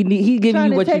 Right. He giving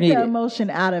trying you what to you take the needed. emotion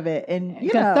out of it, and you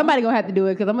Because know, somebody gonna have to do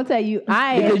it. Because I'm gonna tell you,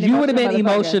 Because you would have been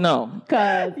emotional.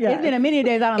 Because Yeah. it's been a many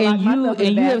days I don't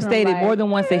And you have stated more than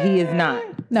once that he is not.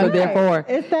 No, so right. therefore,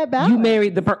 it's that balance. you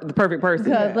married the perfect person.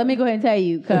 Because let me go ahead and tell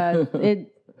you, because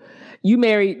You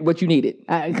married what you needed.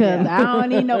 because I don't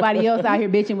need nobody else out here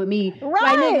bitching with me. Right?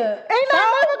 Like, nigga, Ain't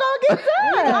that never gonna get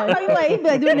I'm done. like, he be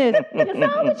like doing this.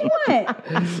 Nigga, so what you want?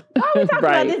 Why are we talking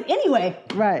Right. about this anyway?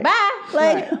 Right. Bye.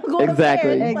 Like, Right. go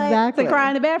Exactly. upstairs, like, Exactly. to cry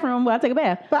in the bathroom while I take a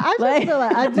bath. But I just Like, feel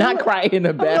like I do Not cry in the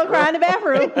I'm gonna cry in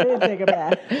bathroom the bathroom. take a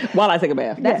bath. while I take a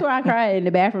bath. That's where I cry in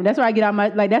the bathroom. That's where I get out my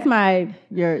that's my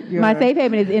Your my safe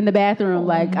haven is in the bathroom.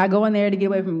 Like I go in there to get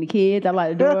away from the kids. I lock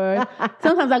the door.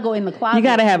 Sometimes I go in the closet. You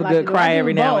gotta have a lock good the door. I cry do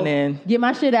every now both. and then. Get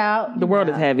my shit out. The world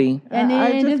is heavy. And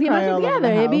I then just get my cry shit all over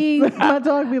together. the It be house. My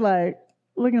dog be like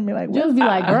looking at me like, just be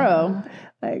like, girl.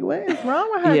 like what is wrong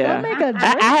with her? Yeah. Go make a drink.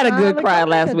 I had a good Like, cry go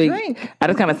make last a week. drink. I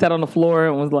just kind of sat on the floor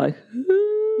and was like,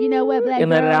 You know what, black and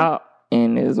girl? let it out.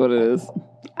 And it is what it is.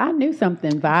 I knew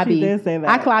something, Bobby. She did say that.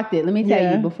 I clocked it. Let me tell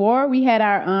Yeah. you. Before we had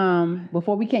our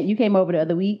you came over the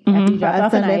other week after you dropped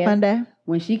off Sunday Anaya. fun day.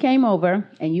 When she came over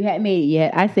and you hadn't made it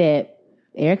yet, I said,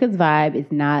 Erica's vibe is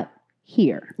not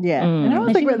here. Yeah. Mm. And I was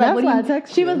And like, she was that's "What do why I you-"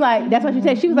 texted She you. was like, that's what she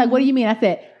said. She was like, what do you mean? I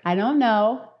said, I don't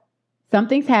know.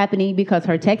 Something's happening because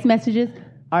her text messages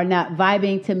are not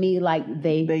vibing to me like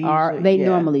they usually, yeah.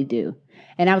 normally do.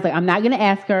 And I was like, I'm not gonna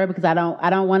ask her because I don't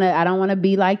wanna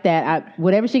be like that.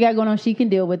 Whatever she got going on, she can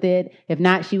deal with it. If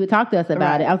not, she would talk to us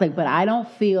about Right. it. I was like, but I don't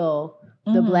feel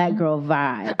the black girl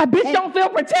vibe. A bitch don't feel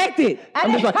protected.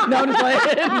 I'm just like, no, I'm just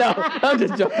like, no, I'm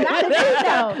just joking.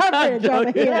 I'm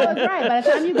joking. That was right. By the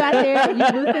time you got there,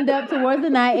 you loosened up towards the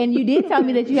night, and you did tell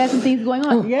me that you had some things going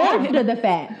on after the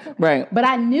fact. Right. But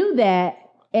I knew that,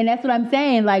 and that's what I'm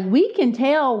saying. Like, we can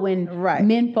tell when Right.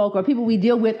 men folk or people we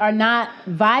deal with are not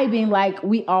vibing like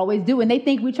we always do, and they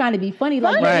think we're trying to be funny.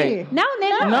 Like, Right. no,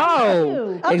 nigga,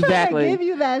 No, I'm exactly. trying to give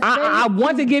you that I space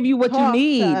want to give you what you talk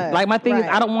need. to us. Like my thing is,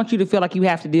 Right. I don't want you to feel like you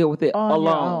have to deal with it on alone.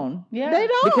 your own. Yeah. They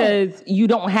don't. Because you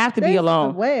don't have to be They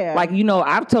alone. swear. Like, you know,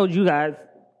 I've told you guys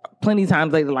plenty of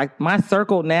times later, like my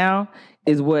circle now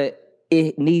is what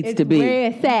it needs it's to be. where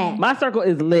it's at. My circle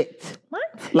is lit. What?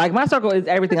 Like my circle is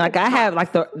everything. Like I have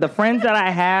like the friends that I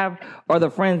have are the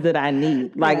friends that I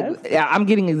need. Like I'm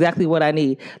getting exactly what I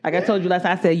need. Like I told you last,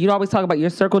 I said you always talk about your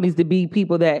circle needs to be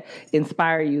people that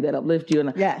inspire you, that uplift you.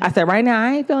 And Yes. I said right now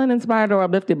I ain't feeling inspired or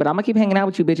uplifted, but I'm gonna keep hanging out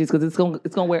with you bitches because it's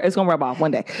gonna rub off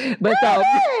one day. But so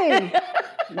Hey,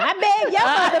 I beg your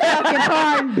motherfucking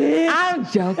pardon, bitch. I'm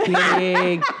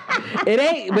joking.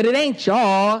 It ain't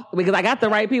y'all because I got the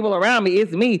right people around me.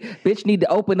 It's me. Bitch need to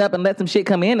open up and let some shit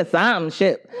come in or something.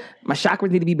 Shit. My chakras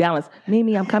need to be balanced.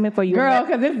 Mimi, I'm coming for you. Girl,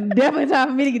 because it's definitely time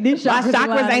for me to get these My chakras. chakras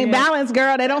aligned, ain't yeah. balanced,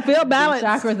 girl. They don't feel balanced.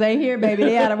 Chakras ain't here, baby.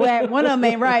 They out of whack. One of them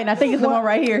ain't right, and I think it's the one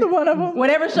right here. One of them.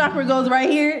 Whatever chakra goes right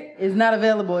here is not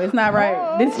available. It's not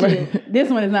right. This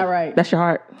one is not right. That's your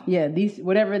heart. Yeah, these two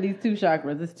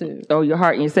chakras. This two. Oh, your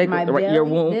heart and your sacral, My belly, your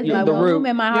womb, this, your, my the womb root,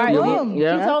 and my heart. Your womb. She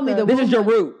Yeah. told me the This womb is your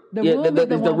root. The Yeah, womb is the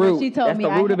the one where root. she told That's me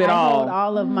the root of it I all. hold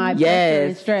all of my pressure Yes.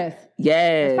 and stress.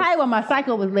 Yes. Probably when my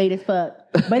cycle was late as fuck.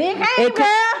 But it came, It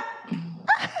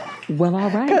girl. Well, all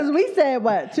right. because we said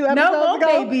what 2 episodes No more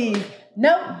ago? babies.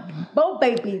 No more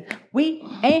babies. We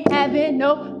ain't having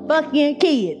no fucking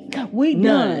kids. We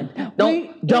None. done. Don't-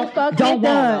 We don't- is fucking don't want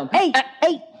done. them. Hey.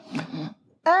 Hey.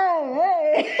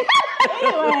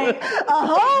 Anyway, a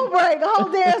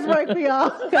whole dance break for y'all.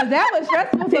 because that was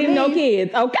stressful for Team me. no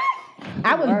kids. Okay.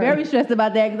 I was very stressed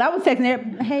about that because I was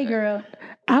texting her, hey girl.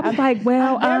 I was like,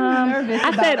 well, I'm very nervous I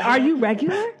about said, that. are you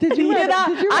regular? Did you write know,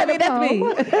 did you I write mean, a that's me.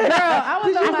 poem? Girl, I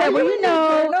was on I said, well, you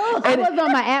know, I was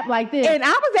on my app like this. and I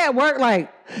was at work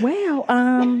like, well,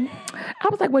 I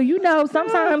was like, well, you know,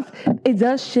 sometimes it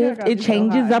does shift. It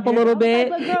changes up a little bit.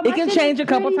 But girl, It my can shit change is a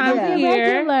couple pretty times a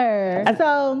year. regular.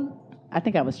 So, I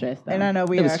think I was stressed though. and I know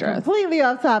we It was are stress. completely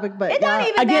off topic, but It don't y'all-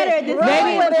 even matter at this roll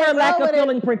Maybe it with was her it, lack roll of with it.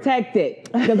 feeling protected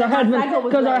because her cycle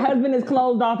was late. husband is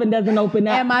closed off and doesn't open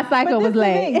up. And my cycle But was this is the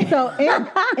late. thing.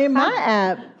 So in my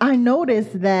app, I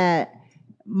noticed that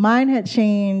mine had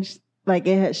changed like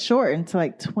it had shortened to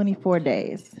like 24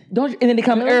 days. Don't you, and then it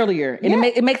come earlier. And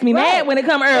it makes me mad when it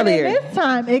come earlier. And this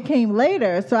time it came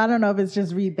later. So I don't know if it's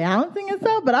just rebalancing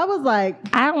itself, but I was like,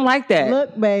 I don't like that.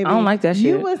 look, baby. I don't like that shit.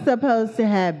 You were supposed to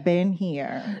have been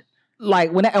here.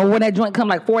 Like when that joint come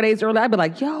like 4 days early, I'd be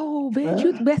like, yo, bitch,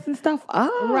 you messing stuff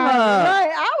up.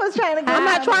 Right. I was trying to get I'm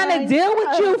not trying to deal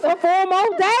with you for 4 more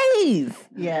days.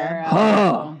 Yeah.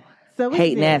 Oh. So we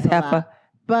Hating did ass a lot. heifer.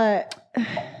 But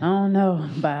I don't know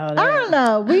about that. I don't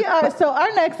know. So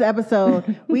our next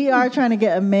episode, we are trying to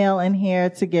get a male in here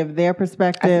to give their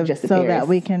perspective suggested so Paris. that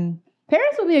we can.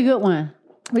 Paris would be a good one.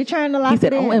 We're trying to lock He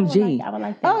said, it in. OMG. I would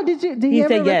like that. Oh, did he He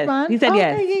ever said yes. respond? He said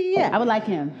yes. Yeah. I would like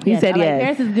him. He said I like yes.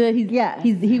 Paris is good. Yes.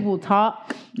 He will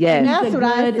talk. Yes. That's He's a what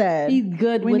I good- said. He's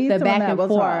good We with need the someone back that and will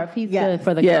forth. talk. He's Yes. good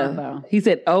for the Yeah. combo. He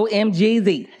said,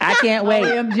 OMGZ. I can't wait.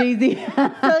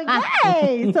 OMGZ. So,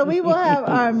 yay. So we will have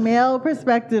our male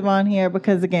perspective on here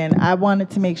because, again, I wanted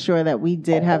to make sure that we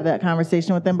did have that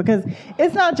conversation with them because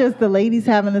it's not just the ladies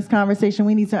having this conversation.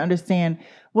 We need to understand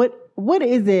what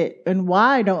is it and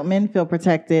why don't men feel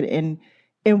protected and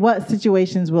in what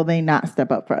situations will they not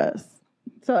step up for us?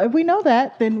 So if we know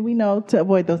that, then we know to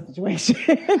avoid those situations.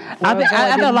 I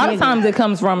think a lot of times it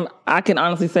comes from, I can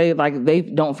honestly say, like, they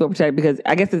don't feel protected because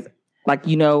I guess it's like,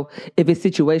 if it's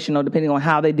situational, depending on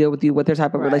how they deal with you, what their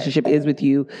type of relationship is with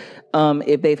you,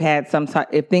 if they've had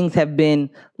if things have been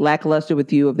lackluster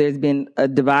with you, if there's been a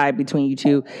divide between you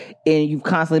two and you've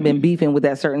constantly been beefing with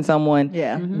that certain someone,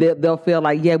 they'll feel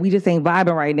like, we just ain't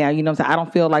vibing right now. You know what I'm saying? I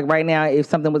don't feel like right now, if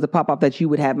something was to pop up, that you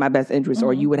would have my best interest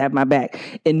or you would have my back.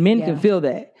 And men can feel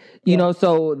that. You know,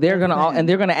 so they're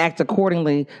gonna act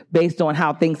accordingly based on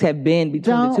how things have been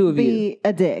between the two of you. Don't be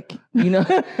a dick. You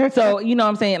know, so you know what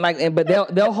I'm saying, like, but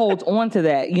they'll hold on to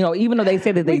that. You know, even though they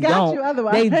say that they don't,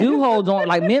 they do hold on.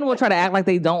 Like men will try to act like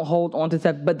they don't hold on to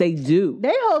stuff, but they do.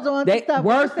 They hold on to stuff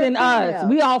worse than us.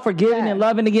 We all forgiving and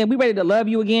loving again. We ready to love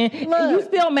you again, and you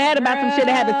still mad about some shit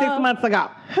that happened 6 months ago.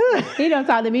 He don't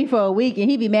talk to me for a week and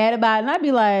he be mad about it, and I'd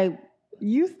be like,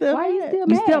 you still why mad? you still You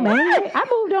mad? still mad? I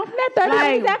moved on from that 30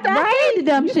 minutes after I said the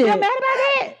dumb shit. Still mad about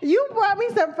that? You brought me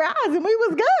some fries and we was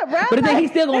good, bro. But the thing, he's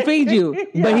still gonna feed you,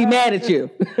 but he mad at you.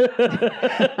 Please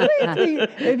feed.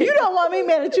 If you don't want me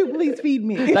mad at you, please feed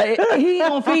me. Like, he ain't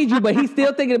gonna feed you, but he's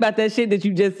still thinking about that shit that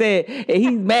you just said, and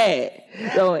he's mad.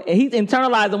 So and he's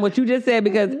internalizing what you just said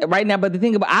because right now. But the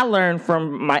thing about I learned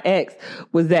from my ex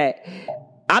was that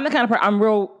I'm the kind of person, I'm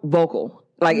real vocal.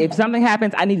 Like if something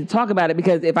happens, I need to talk about it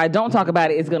because if I don't talk about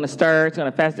it, it's gonna stir, it's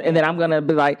gonna fester, and then I'm gonna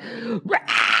be like,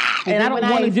 and I don't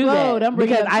want to do that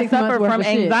because I suffer from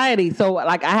anxiety. So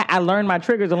like I learned my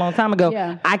triggers a long time ago.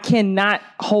 Yeah. I cannot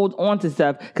hold on to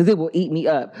stuff because it will eat me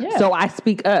up. Yeah. So I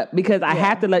speak up because I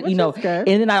have to let you know. And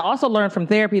then I also learned from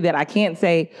therapy that I can't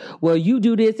say, well, you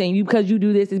do this and because you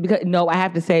do this is because no, I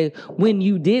have to say when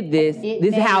you did this,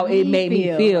 this is how it made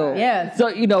me feel. Yes. So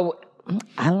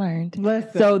I learned.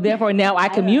 Listen. So therefore now I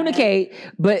communicate,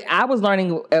 but I was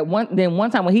learning at one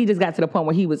time when he just got to the point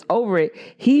where he was over it,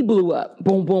 he blew up.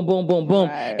 Boom, boom, boom, boom, boom.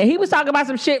 Right. And he was talking about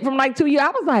some shit from like 2 years. I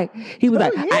was like,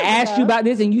 I asked you about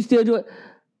this and you still do it.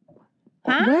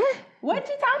 Huh? What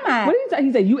you talking about? What are you talking?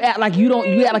 He said, you act like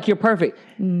you act like you're perfect.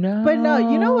 No. But no,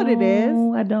 you know what it is?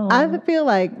 I don't. I feel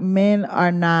like men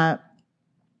are not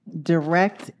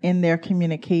direct in their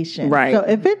communication. Right. So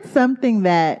if it's something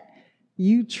that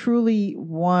you truly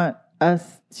want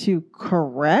us to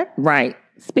correct, right,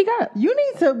 speak up.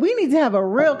 we need to have a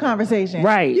real conversation.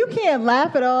 Right. You can't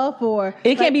laugh it off or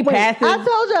it can't be passive. I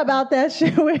told you about that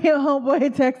shit where your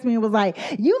homeboy texted me and was like,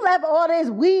 you left all this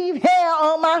weave hair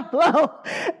on my floor.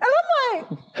 And I'm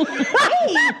like, hey, what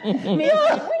are you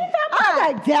talking about? I'm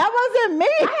like, that wasn't me.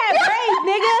 I had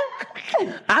braids,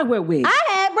 nigga. I wear wigs.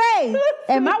 I had braids.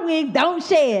 And my wigs don't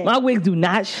shed. My wigs do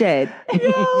not shed.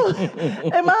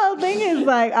 And my whole thing is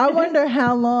like, I wonder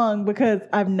how long, because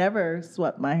I've never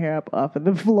swept my hair up off of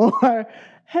the floor.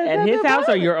 At his house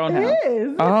or your own house?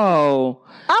 His. Oh.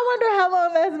 I wonder how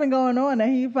long that's been going on that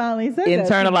he finally said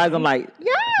internalize them like,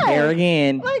 hair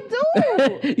again. Like,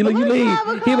 dude. you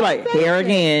leave. He'll be like, hair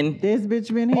again. This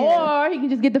bitch been here. Or he can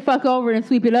just get the fuck over and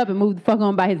sweep it up and move the fuck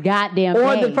on by his goddamn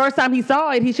Or face. the first time he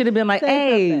saw it, he should have been like,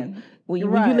 hey,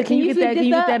 can you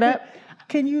get that up?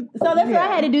 Can you? So that's what I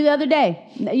had to do the other day.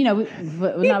 You know,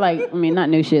 not like, I mean, not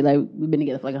new shit. Like, we've been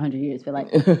together for like 100 years, feel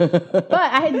like. But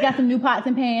I had got some new pots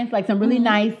and pans, like some really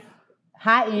nice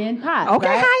high-end pots. Okay,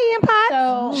 right? high-end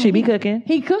pots. So she be cooking.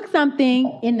 He cooked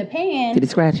something in the pan. Did he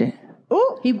scratch it?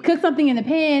 Ooh. He cooked something in the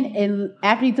pan, and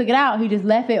after he took it out, he just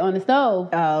left it on the stove.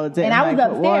 Oh, didn't and I was like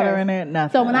put upstairs. water in it,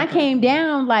 nothing. So when I came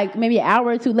down, like maybe an hour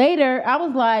or two later, I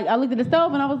was like, I looked at the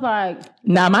stove and I was like,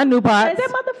 Nah, my new is pots. that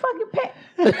motherfucking pan?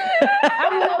 I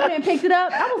went over there and picked it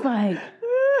up. I was like,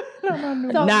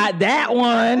 so, Not that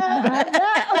one.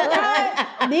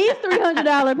 these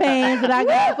 $300 pans that I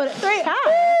got for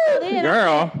the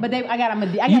Girl. But I got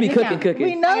them. You be cooking.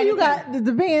 we know you got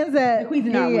the pans that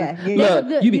Cuisinart yeah. Look,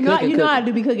 Good. you be you know, cooking, you know I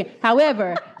cooking. do be cooking.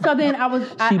 However, so then I was.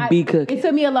 She be cooking. It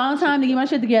took me a long time to get my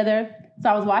shit together. So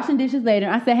I was washing dishes later.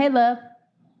 I said, "Hey, love,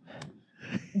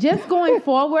 just going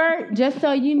forward, just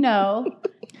so you know,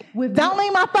 with Don't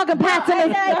leave my fucking pots in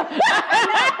the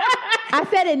I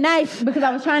said it nice because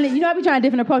I was trying to, I be trying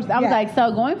different approaches. I was Yeah. like,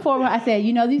 so going forward, I said,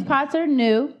 these pots are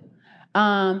new.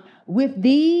 With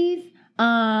these,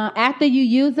 after you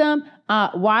use them,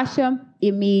 wash them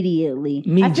immediately.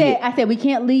 I said, we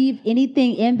can't leave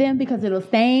anything in them because it'll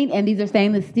stain, and these are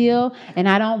stainless steel, and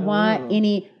I don't want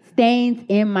any stains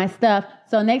in my stuff.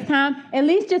 So next time, at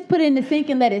least just put it in the sink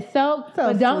and let it soak,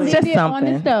 but don't leave Just it on the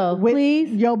something. stove, with please.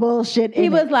 your bullshit. He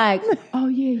in was it. like, oh,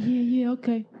 yeah,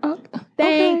 okay.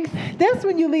 Thanks. Thanks. That's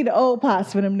when you leave the old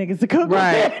pots for them niggas to cook.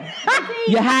 Right.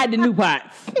 You hide the new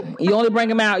pots. You only bring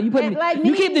them out. You Like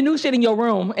keep the new shit in your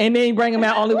room, and then you bring them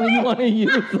out only when you want to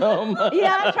use them.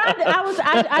 Yeah, I tried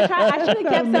to. I should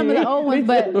have kept some of the old ones,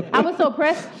 but I was so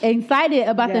excited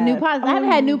about the new pots. I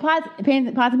haven't had new pots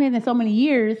and pans in so many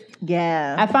years.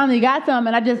 Yeah. I finally got some,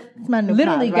 and I just my new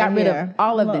literally pots got right rid here. of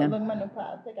all of Look, them. Look, my new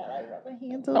pots. They got like rubber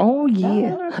handles. Oh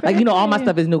yeah, like all my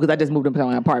stuff is new because I just moved into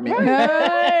my apartment.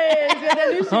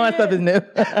 All my stuff is new.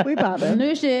 We popping.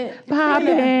 New shit. Poppin'.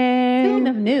 Speaking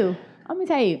of new, let me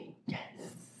tell you.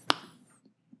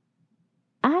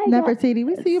 I Never got TD.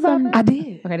 We see you popping. I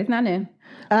did, okay, that's not new.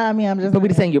 I mean, I'm just. but we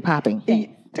just saying you're popping. I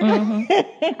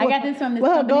got this from this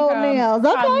Well, company gold called, nails.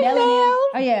 called Okay, Melanin. nails.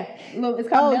 Oh yeah, look, it's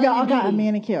Oh, called Melanin y'all got a Beauty.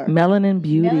 manicure. Melanin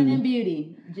Beauty. Melanin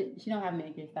Beauty. She don't have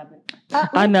manicure. Stop it.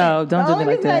 I know. Don't The do only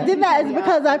me like reason I that. did that is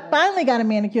because I finally got a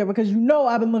manicure because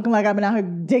I've been looking like I've been out here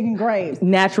digging graves.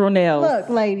 Natural nails. Look,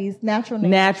 ladies, natural nails.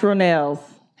 Natural nails.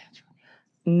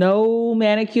 No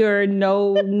manicure.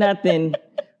 No nothing.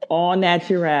 All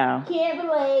natural. Can't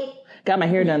relate. Got my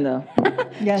hair done though.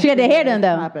 Yes, She had the hair done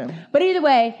though. popping. But either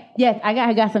way, yes,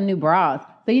 I got some new bras.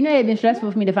 So it's been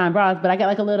stressful for me to find bras, but I got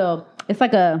like a little. It's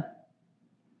like a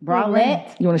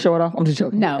bralette. You want to show it off? I'm just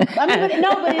joking. No, I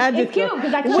mean, but it's cute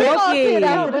because I could. We're gonna see it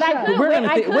after the But I show. could We're wear, gonna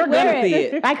I see- could we're wear gonna see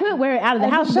it. I could wear it out of the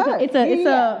As a house. Because shirt.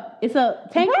 it's a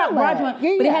tank top bra Bralette. joint,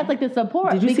 Yeah, but it yeah. has like the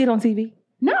support. Did you see it on TV?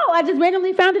 No, I just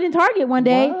randomly found it in Target one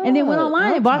day and then went Whoa,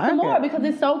 online and bought some Target. more because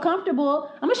it's so comfortable.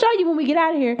 I'm gonna show you when we get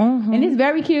out of here, Mm-hmm. and it's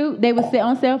very cute. They was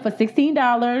on sale for $16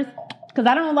 because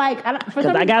I don't like. For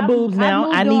some I got reason, boobs now.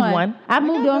 moved I need on. one. I've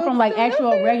moved on from like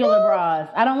actual regular bras.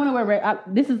 I don't want to wear.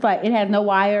 This is like it has no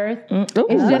wires. Ooh.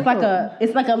 It's just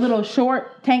like a little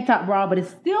short tank top bra, but it's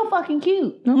still fucking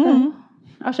cute.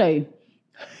 I'll show you.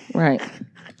 Right.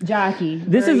 Jockey.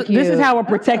 This is how a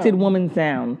protected woman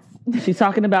sounds. She's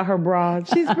talking about her bras.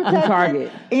 She's protected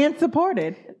Target. and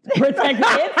supported. Protected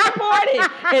and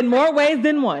supported in more ways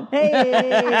than one.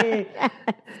 Hey.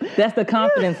 That's the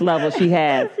confidence level she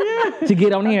has to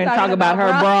get on here and talk about her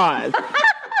bras.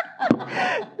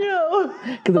 Yo.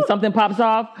 Because if something pops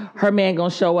off, her man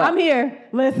gonna show up. I'm here.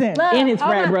 Listen. In his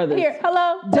frat brothers. Here,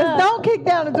 hello. Just don't kick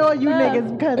down the door, you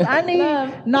niggas, because I need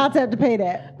Love. not to have to pay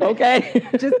that. Okay.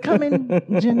 Just come in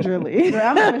gingerly.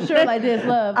 I'm for sure like this,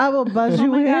 love. I will buzz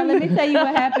you in. God, let me tell you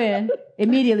what happened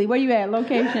immediately. Where you at?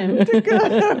 Location.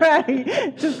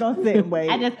 Right. Just gonna sit and wait.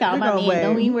 I just called We my gonna man. wait.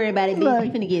 Don't even worry about it, bitch. Look. We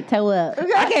finna get toe up.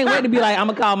 I can't wait to be like, I'm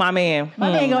gonna call my man.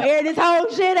 My man gonna air this whole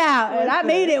shit out. And I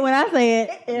made it when I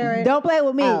said, Air it don't play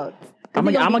with me. out. I'm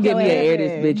he gonna gonna get beat me an your air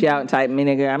this bitch out type me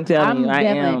nigga. I'm telling you, I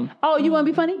am. Oh, you wanna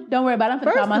be funny? Don't worry about it. I'm finna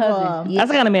First call my of husband. all, Yeah.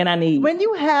 That's the kind of man I need. When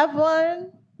you have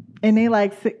one and they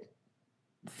like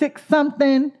six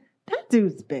something, that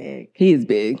dude's big. He is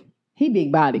big. He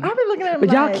big body. I be looking at him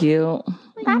But y'all like, cute.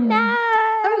 I know.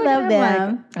 I love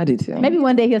them. I do too. Maybe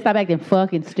one day he'll stop acting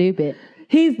fucking stupid.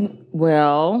 He's,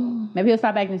 well, Maybe he'll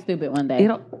stop acting stupid one day.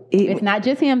 It's not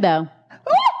just him though.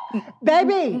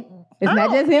 baby. It's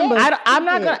not just him, but I'm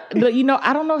not gonna. But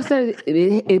I don't know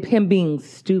if him being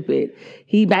stupid.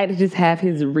 He might just have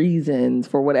his reasons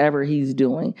for whatever he's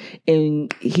doing,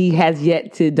 and he has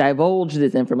yet to divulge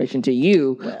this information to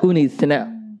you, who needs to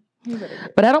know.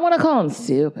 But I don't want to call him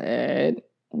stupid.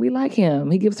 We like him.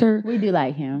 He gives her we do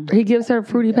like him.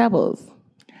 Fruity Pebbles.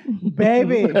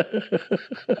 Baby.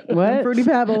 What? Fruity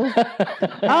Pebbles.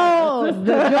 Oh,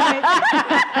 the joint.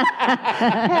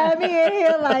 Have me in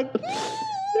here like,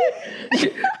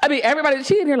 I mean, everybody.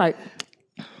 She in here like,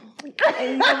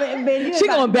 She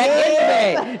going back in the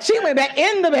bag. She went back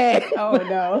in the bag. Oh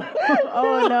no!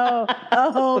 Oh no!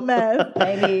 A whole mess,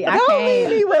 Baby, I Don't leave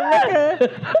can't. me with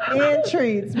liquor and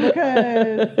treats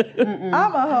because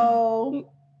I'm a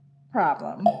whole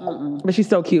problem. But she's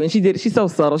so cute, and she's so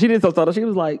subtle. She did so subtle. She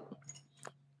was like,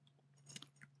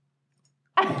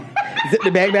 zip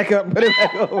the bag back up, put it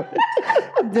back over.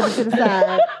 Dip it to the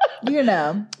side, you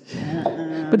know.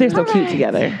 But they're so cute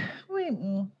together.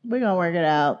 We're gonna work it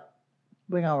out.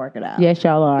 We're gonna work it out. Yes,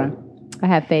 y'all are. I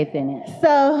have faith in it.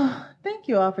 So thank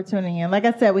you all for tuning in. Like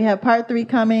I said, we have part 3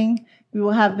 coming. We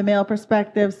will have the male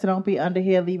perspective, so don't be under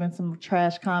here leaving some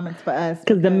trash comments for us.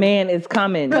 Because the man is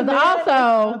coming. Because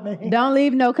also, don't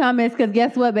leave no comments. Because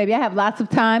guess what, baby? I have lots of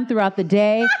time throughout the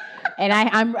day, and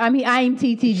I'm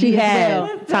TTG. She as has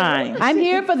well. time. I'm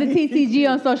here for the TTG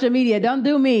on social media. Don't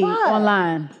do me What?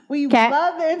 online. We Cat?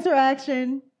 love the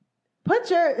interaction.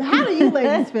 How do you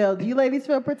ladies feel? Do you ladies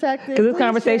feel protected? Because this Please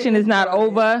conversation share is not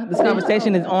over. This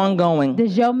conversation is ongoing.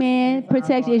 Does your man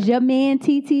protect? Is your man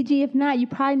TTG? If not, you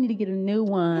probably need to get a new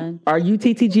one. Are you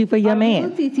TTG for your You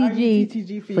man?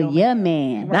 TTG for your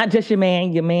man. Not just your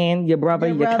man, your brother,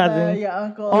 your brother, cousin. your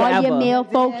uncle, All Whatever. your male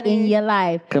folk Daddy. in your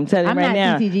life. Come tell you I'm right not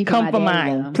now. TTG for Come my for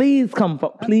daddy, mine. though.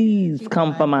 Please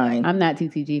come for mine. I'm not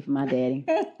TTG for my daddy.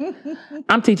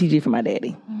 I'm TTG for my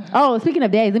daddy. Oh, speaking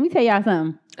of daddies, let me tell y'all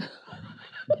something.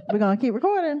 We're gonna keep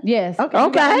recording. Yes. Okay.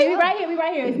 We right here. We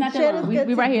right here. It's not Shit that is long. good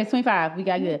We too. right here. It's 25. We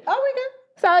got good. Oh, we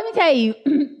good. So let me tell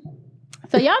you.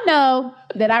 So y'all know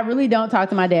that I really don't talk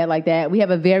to my dad like that. We have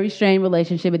a very strained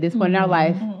relationship at this point in our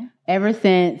life. Ever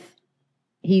since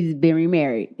he's been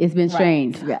remarried, it's been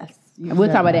strained. Yes. We'll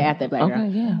talk about that after later. Okay,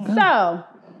 yeah.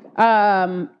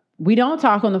 So, we don't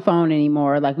talk on the phone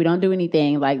anymore. Like, we don't do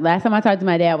anything. Like, last time I talked to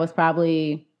my dad was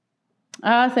probably,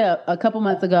 I said a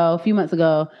few months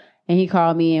ago, and he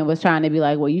called me and was trying to be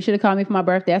like, well, you should have called me for my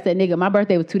birthday. I said, nigga, my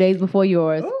birthday was 2 days before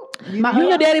yours. You and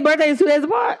your daddy's birthday is 2 days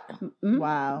apart?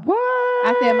 Wow. What?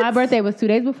 I said, my birthday was 2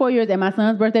 dadays before yours, and my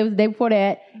son's birthday was the day before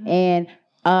that. And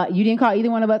you didn't call either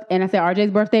one of us. And I said,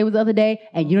 RJ's birthday was the other day,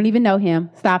 and you don't even know him.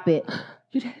 Stop it.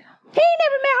 He ain't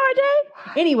never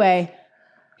met RJ. Anyway,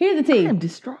 here's the tea. I'm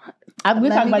distraught. We'll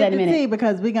talk about that in a minute.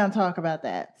 Because we're gonna talk about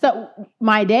that. So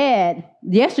my dad,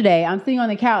 yesterday, I'm sitting on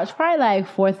the couch, probably like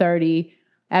 4:30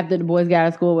 after the boys got out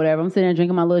of school, whatever. I'm sitting there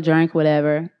drinking my little drink,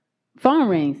 whatever. Phone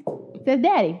rings. It says,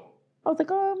 Daddy. I was like,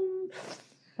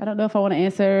 I don't know if I want to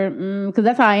answer. Because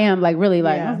that's how I am, like really.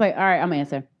 Like I was like, all right, I'm going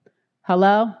to answer.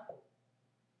 Hello?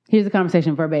 Here's the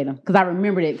conversation verbatim. Because I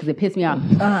remembered it because it pissed me off.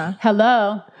 Uh-huh.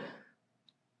 Hello?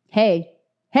 Hey,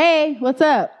 what's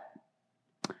up?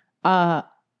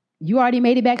 You already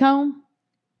made it back home?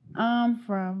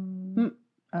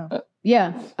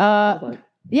 Yeah. I've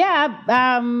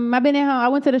been at home. I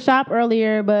went to the shop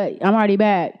earlier, but I'm already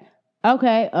back.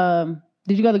 Okay.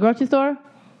 Did you go to the grocery store?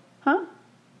 Huh?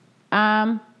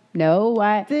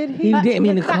 No. Did He didn't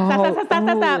mean to call. Stop.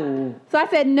 So I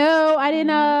said, no, I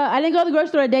didn't go to the grocery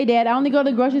store today, Dad. I only go to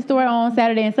the grocery store on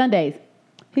Saturday and Sundays.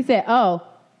 He said, oh.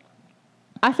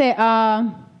 I said,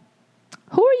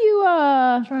 who are you,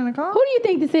 trying to call? who do you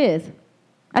think this is?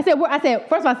 I said,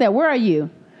 first of all, I said, where are you?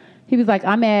 He was like,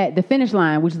 I'm at the Finish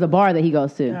Line, which is a bar that he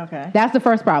goes to. Okay. That's the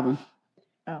first problem.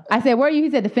 Oh. I said, where are you? He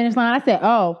said, the Finish Line. I said,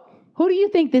 oh, who do you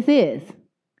think this is?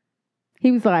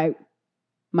 He was like,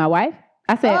 my wife?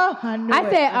 I said, Oh, I knew I it.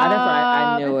 said, That's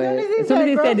right. I knew as soon as it. he As soon as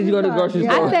he said said, did you go to the grocery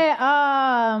grocery store? store.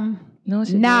 I said, No,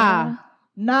 she nah. didn't.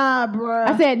 Nah, bruh.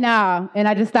 I said, nah. And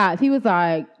I just stopped. He was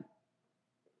like,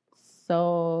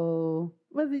 so,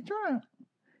 Was he drunk?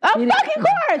 of fucking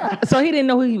course. So he didn't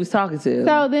know who he was talking to.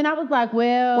 So then I was like,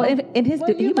 well, in his,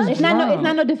 Well, he you was must- it's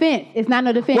not no defense. It's not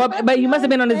no defense. Well, but you must have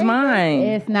been on his mind.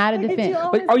 It's not a Look at defense. you.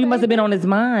 But, or you must have been on his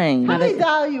mind. How did he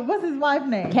dial you? What's his wife's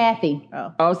name? Kathy.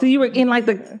 Oh, so you were in like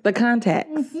the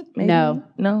contacts? Maybe? No.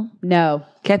 No.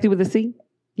 Kathy with a C.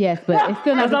 Yes, but it's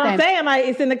still not That's the what I'm same. saying. Like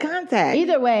it's in the contact.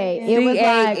 Either way,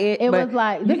 it was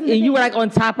like this is the and you were thing. like on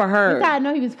top of her. This is how I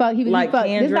know he was fucked. He was Like fucked.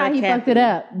 This is how Kendra, he fucked it Kathy.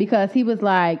 up because he was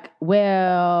like,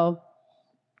 well,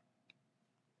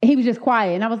 he was just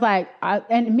quiet, and I was like,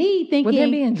 and me thinking, With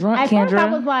him being drunk, at first I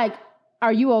Kendra. was like,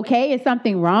 are you okay? Is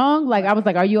something wrong? Like I was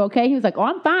like, are you okay? He was like, oh,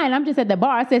 I'm fine. I'm just at the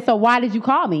bar. I said, so why did you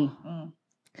call me?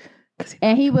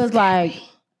 And he was like,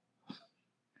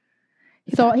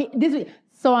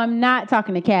 so I'm not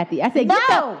talking to Kathy. I said,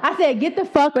 get the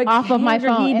fuck But off of my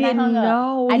Kendra, phone. He And I didn't hung up.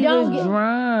 know. I He don't was get-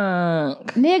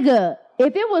 drunk. Nigga,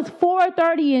 if it was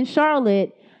 4:30 in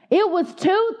Charlotte, it was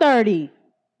 2:30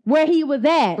 where he was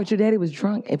at. But your daddy was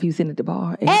drunk if he was sitting at the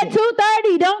bar. At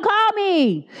 2:30, don't call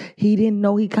me. He didn't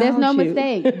know he called There's no you.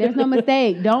 mistake. There's no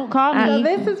mistake. Don't call So me.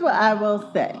 this is what I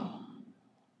will say.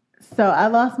 So I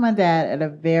lost my dad at a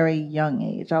very young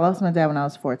age. I lost my dad when I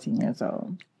was 14 years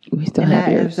old. We still And have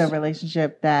that yours. is a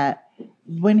relationship that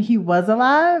when he was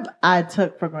alive, I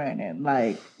took for granted.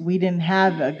 Like, we didn't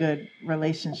have a good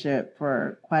relationship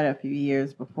for quite a few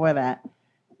years before that.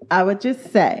 I would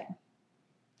just say,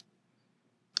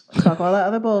 fuck all that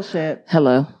other bullshit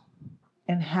Hello.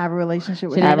 and have a relationship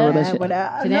with Have a your dad. relationship. No,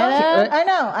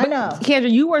 Janetta? I know. Kendra,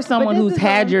 you were someone this who's is what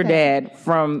had I'm your saying. dad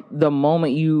from the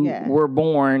moment you Yeah. were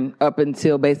born up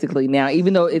until basically now,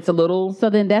 even though it's a little. So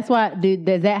then that's why, dude,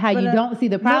 is that how But, you don't see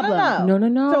the problem?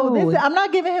 No. So I'm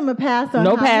not giving him a pass on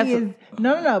No how pass. he is.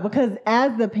 No, because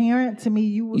as the parent, to me,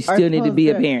 you You are still need to supposed be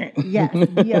a parent. Yes,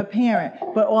 be a parent.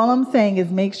 But all I'm saying is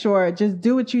make sure, just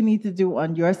do what you need to do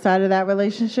on your side of that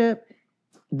relationship,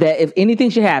 That if anything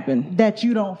should happen, that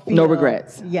you don't feel No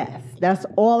regrets. Yes, that's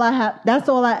all I have. That's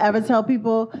all I ever tell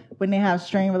people when they have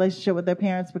strained relationship with their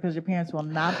parents, because your parents will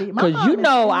not be. My because mom you is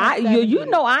know in her you 70s.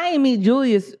 know I ain't meet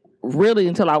Julius really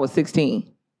until I was 16.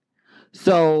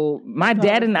 So my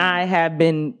dad and I have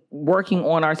been working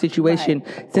on our situation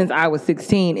since I was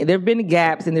 16. And there have been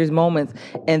gaps and there's moments.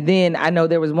 And then I know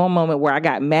there was one moment where I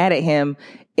got mad at him.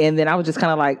 And then I was just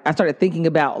kind of like, I started thinking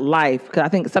about life because I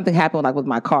think something happened like with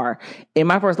my car. And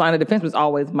my first line of defense was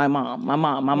always my mom.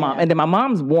 And then my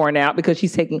mom's worn out because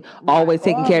she's always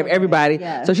taking care of everybody.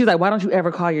 Yes. So she's like, why don't you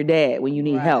ever call your dad when you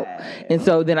need help? And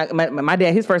so then my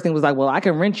dad, his first thing was like, well, I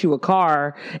can rent you a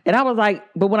car. And I was like,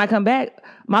 but when I come back,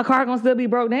 my car gonna still be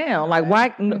broke down. Like,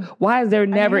 why is there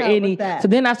never help with any? that. So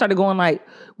then I started going like,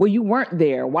 well, you weren't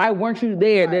there. Why weren't you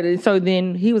there? Right. So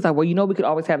then he was like, well, we could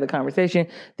always have the conversation.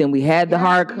 Then we had the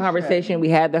hard conversation.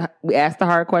 We asked the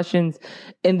hard questions.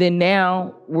 And then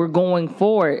now we're going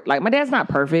forward. Like, my dad's not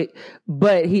perfect,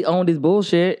 but he owned his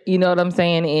bullshit. You know what I'm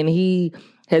saying? And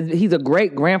he's a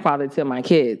great grandfather to my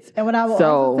kids. And what I will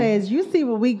also say is, you see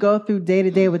what we go through day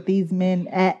to day with these men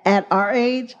at our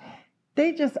age.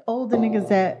 They just older niggas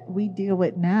that we deal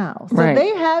with now. So Right. they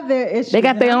have their issues. They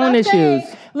got And their I'm own not saying-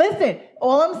 issues. Listen,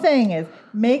 all I'm saying is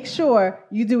make sure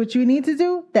you do what you need to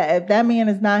do, that if that man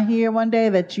is not here one day,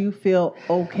 that you feel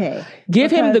okay.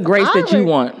 Give him the Because grace that you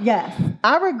want. Yes.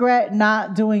 I regret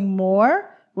not doing more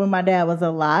when my dad was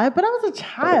alive, but I was a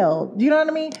child. You know what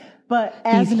I mean? But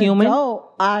as He's an human,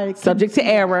 adult, I can Subject to see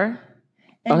that. error.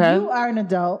 And Okay. you are an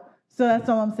adult. So that's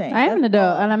all I'm saying. I am an That's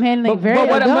adult all. and I'm handling very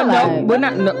but adult no, life. we're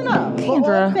not. No. But all I'm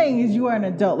Kendra. saying is you are an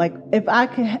adult. Like, if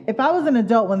I was an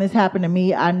adult when this happened to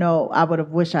me, I know I would have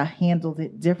wished I handled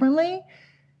it differently.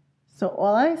 So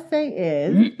all I say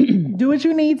is do what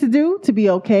you need to do to be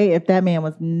okay. If that man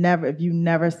if you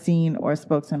never seen or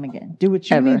spoke to him again, do what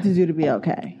you Ever. need to do to be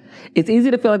okay. It's easy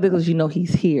to feel like this because you know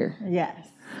he's here. Yes.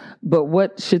 But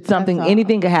what should all.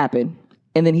 anything could happen,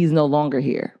 and then he's no longer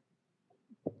here.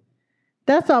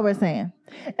 That's all we're saying.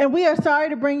 And we are sorry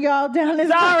to bring y'all down this.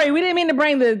 Sorry, we didn't mean to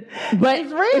bring but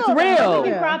It's real, It's though. real.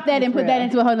 You can crop that and It's put that real.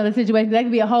 into a whole nother situation. That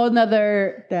could be a whole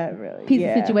nother That really piece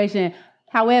of situation.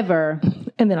 However,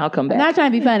 And then I'll come back. I'm not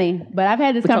trying to be funny, but I've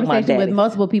had this We're talking about conversation with daddies.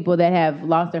 multiple people that have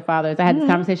lost their fathers. I had this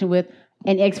conversation with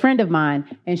an ex-friend of mine,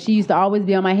 and she used to always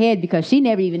be on my head because she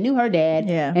never even knew her dad.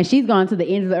 Yeah. And she's gone to the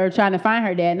ends of the earth trying to find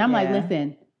her dad. And I'm like, Yeah.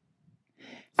 listen,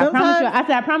 Sometimes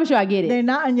I promise you I get they're it.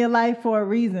 not in your life for a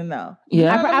reason, though. Yeah. You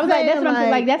know what I was I'm like, saying? that's what I'm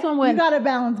saying. Like, that's when you got to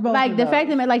balance both. like of the those. fact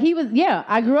that like he was,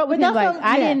 I grew up with But him. that's Like what-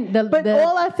 I yeah. didn't. But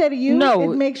all I say to you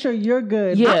No. is make sure you're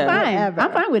good. Yeah. I'm fine. Forever.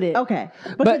 I'm fine with it. Okay,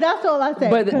 But- but that's all I say.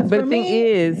 but Because the for thing me,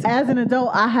 is- as an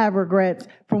adult, I have regrets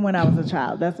from when I was a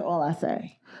child. That's all I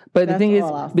say. But the That's thing is,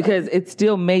 all I'll say. because it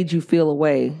still made you feel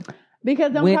away.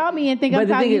 Because don't When- call me and think but I'm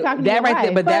the talking thing you is, talking to that your right there-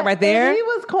 wife. but that right there if he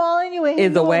was calling you and he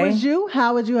is knew a way. it was you,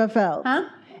 how would you have felt? Huh?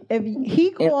 If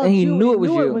he called and he you knew and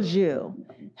it was you. you,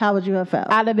 how would you have felt?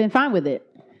 I'd have been fine with it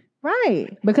Right.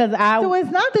 because So it's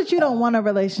not that you don't want a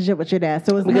relationship with your dad.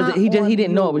 So it's Because not he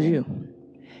didn't know it on was you.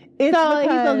 It's so he's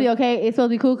supposed to be because- okay. It's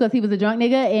supposed to be cool because he was a drunk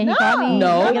nigga and he called me.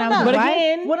 No. thinking I was his But wife.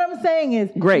 again, what I'm saying is,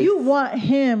 Grace. you want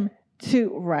him to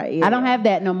right. I don't have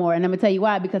that no more, and I'm gonna tell you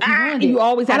why. Because he ruined it. You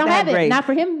always have I don't to have it. grace. Not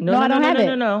for him. No, I don't have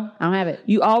it. No. I don't have it.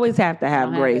 You always have to have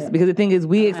don't have grace it. because the thing is,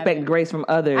 we have expect it. grace from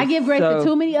others. I give grace So- to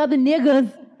too many other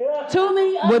niggas. Too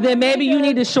many. Well, then maybe you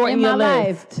need to shorten in your my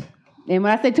list. life. And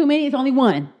when I say too many, it's only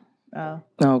one. Oh.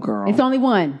 Oh, girl. It's only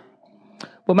one.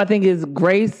 But my thing is,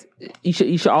 grace. You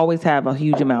should always have a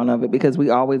huge amount of it because we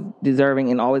always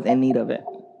deserving and always in need of it.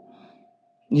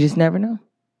 You just never know.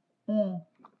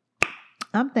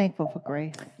 I'm thankful for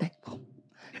grace.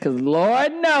 Because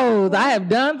Lord knows I have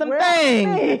done some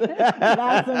things.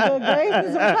 Got some good grace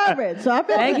and some coverage. So I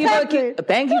feel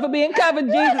Thank you for being covered,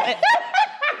 Jesus.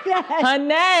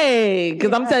 Honey,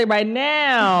 because I'm telling you right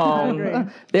now,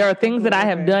 there are things that I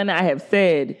have done, I have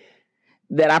said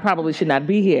that I probably should not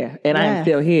be here, and I am Yes.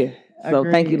 still here. So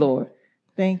thank you, Agreed. Lord.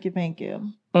 Thank you. Thank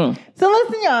you. Mm. So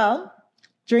listen, y'all.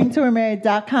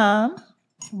 DrinkToWeMarried.com.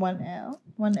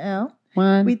 1L.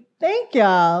 We thank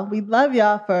y'all. We love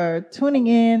y'all for tuning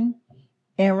in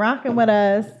and rocking with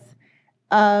us.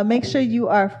 Make sure you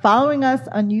are following us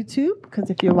on YouTube, because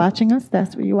if you're watching us,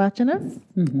 that's where you're watching us.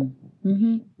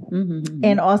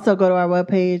 And also go to our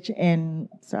webpage and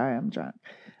sorry, I'm drunk.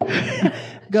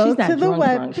 Go She's not to the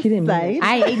drunk. She didn't mean website.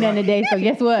 I ain't ate nothing today, so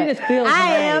guess what? She just feels I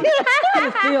nice. am. She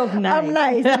just feels nice. I'm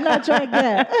nice. I'm not drunk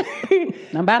yet.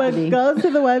 I'm about But to be. go to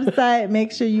the website.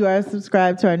 Make sure you are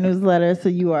subscribed to our newsletter so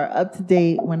you are up to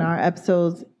date when our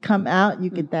episodes come out. You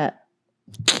get that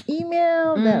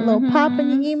email, that little pop in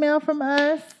your email from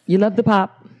us. You love the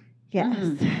pop. Yes.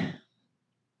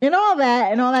 And all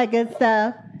that good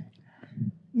stuff.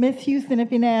 Miss Houston,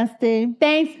 if you're nasty.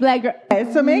 Thanks, Black girl.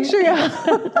 Okay, so make sure y'all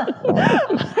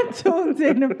tuned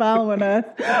in and following us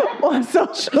on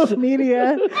social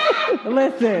media.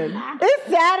 Listen, it's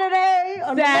Saturday.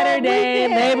 On the long Saturday,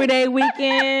 weekend. Labor Day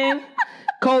weekend.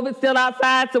 COVID's still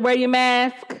outside, so wear your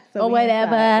mask. So Or we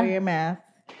whatever. inside. Wear your mask.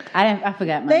 I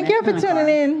forgot my Thank you mask. for tuning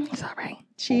in. It's all right.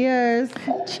 Cheers.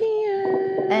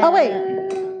 Cheers. Oh, wait.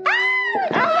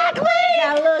 Ah,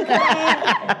 I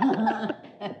look clean.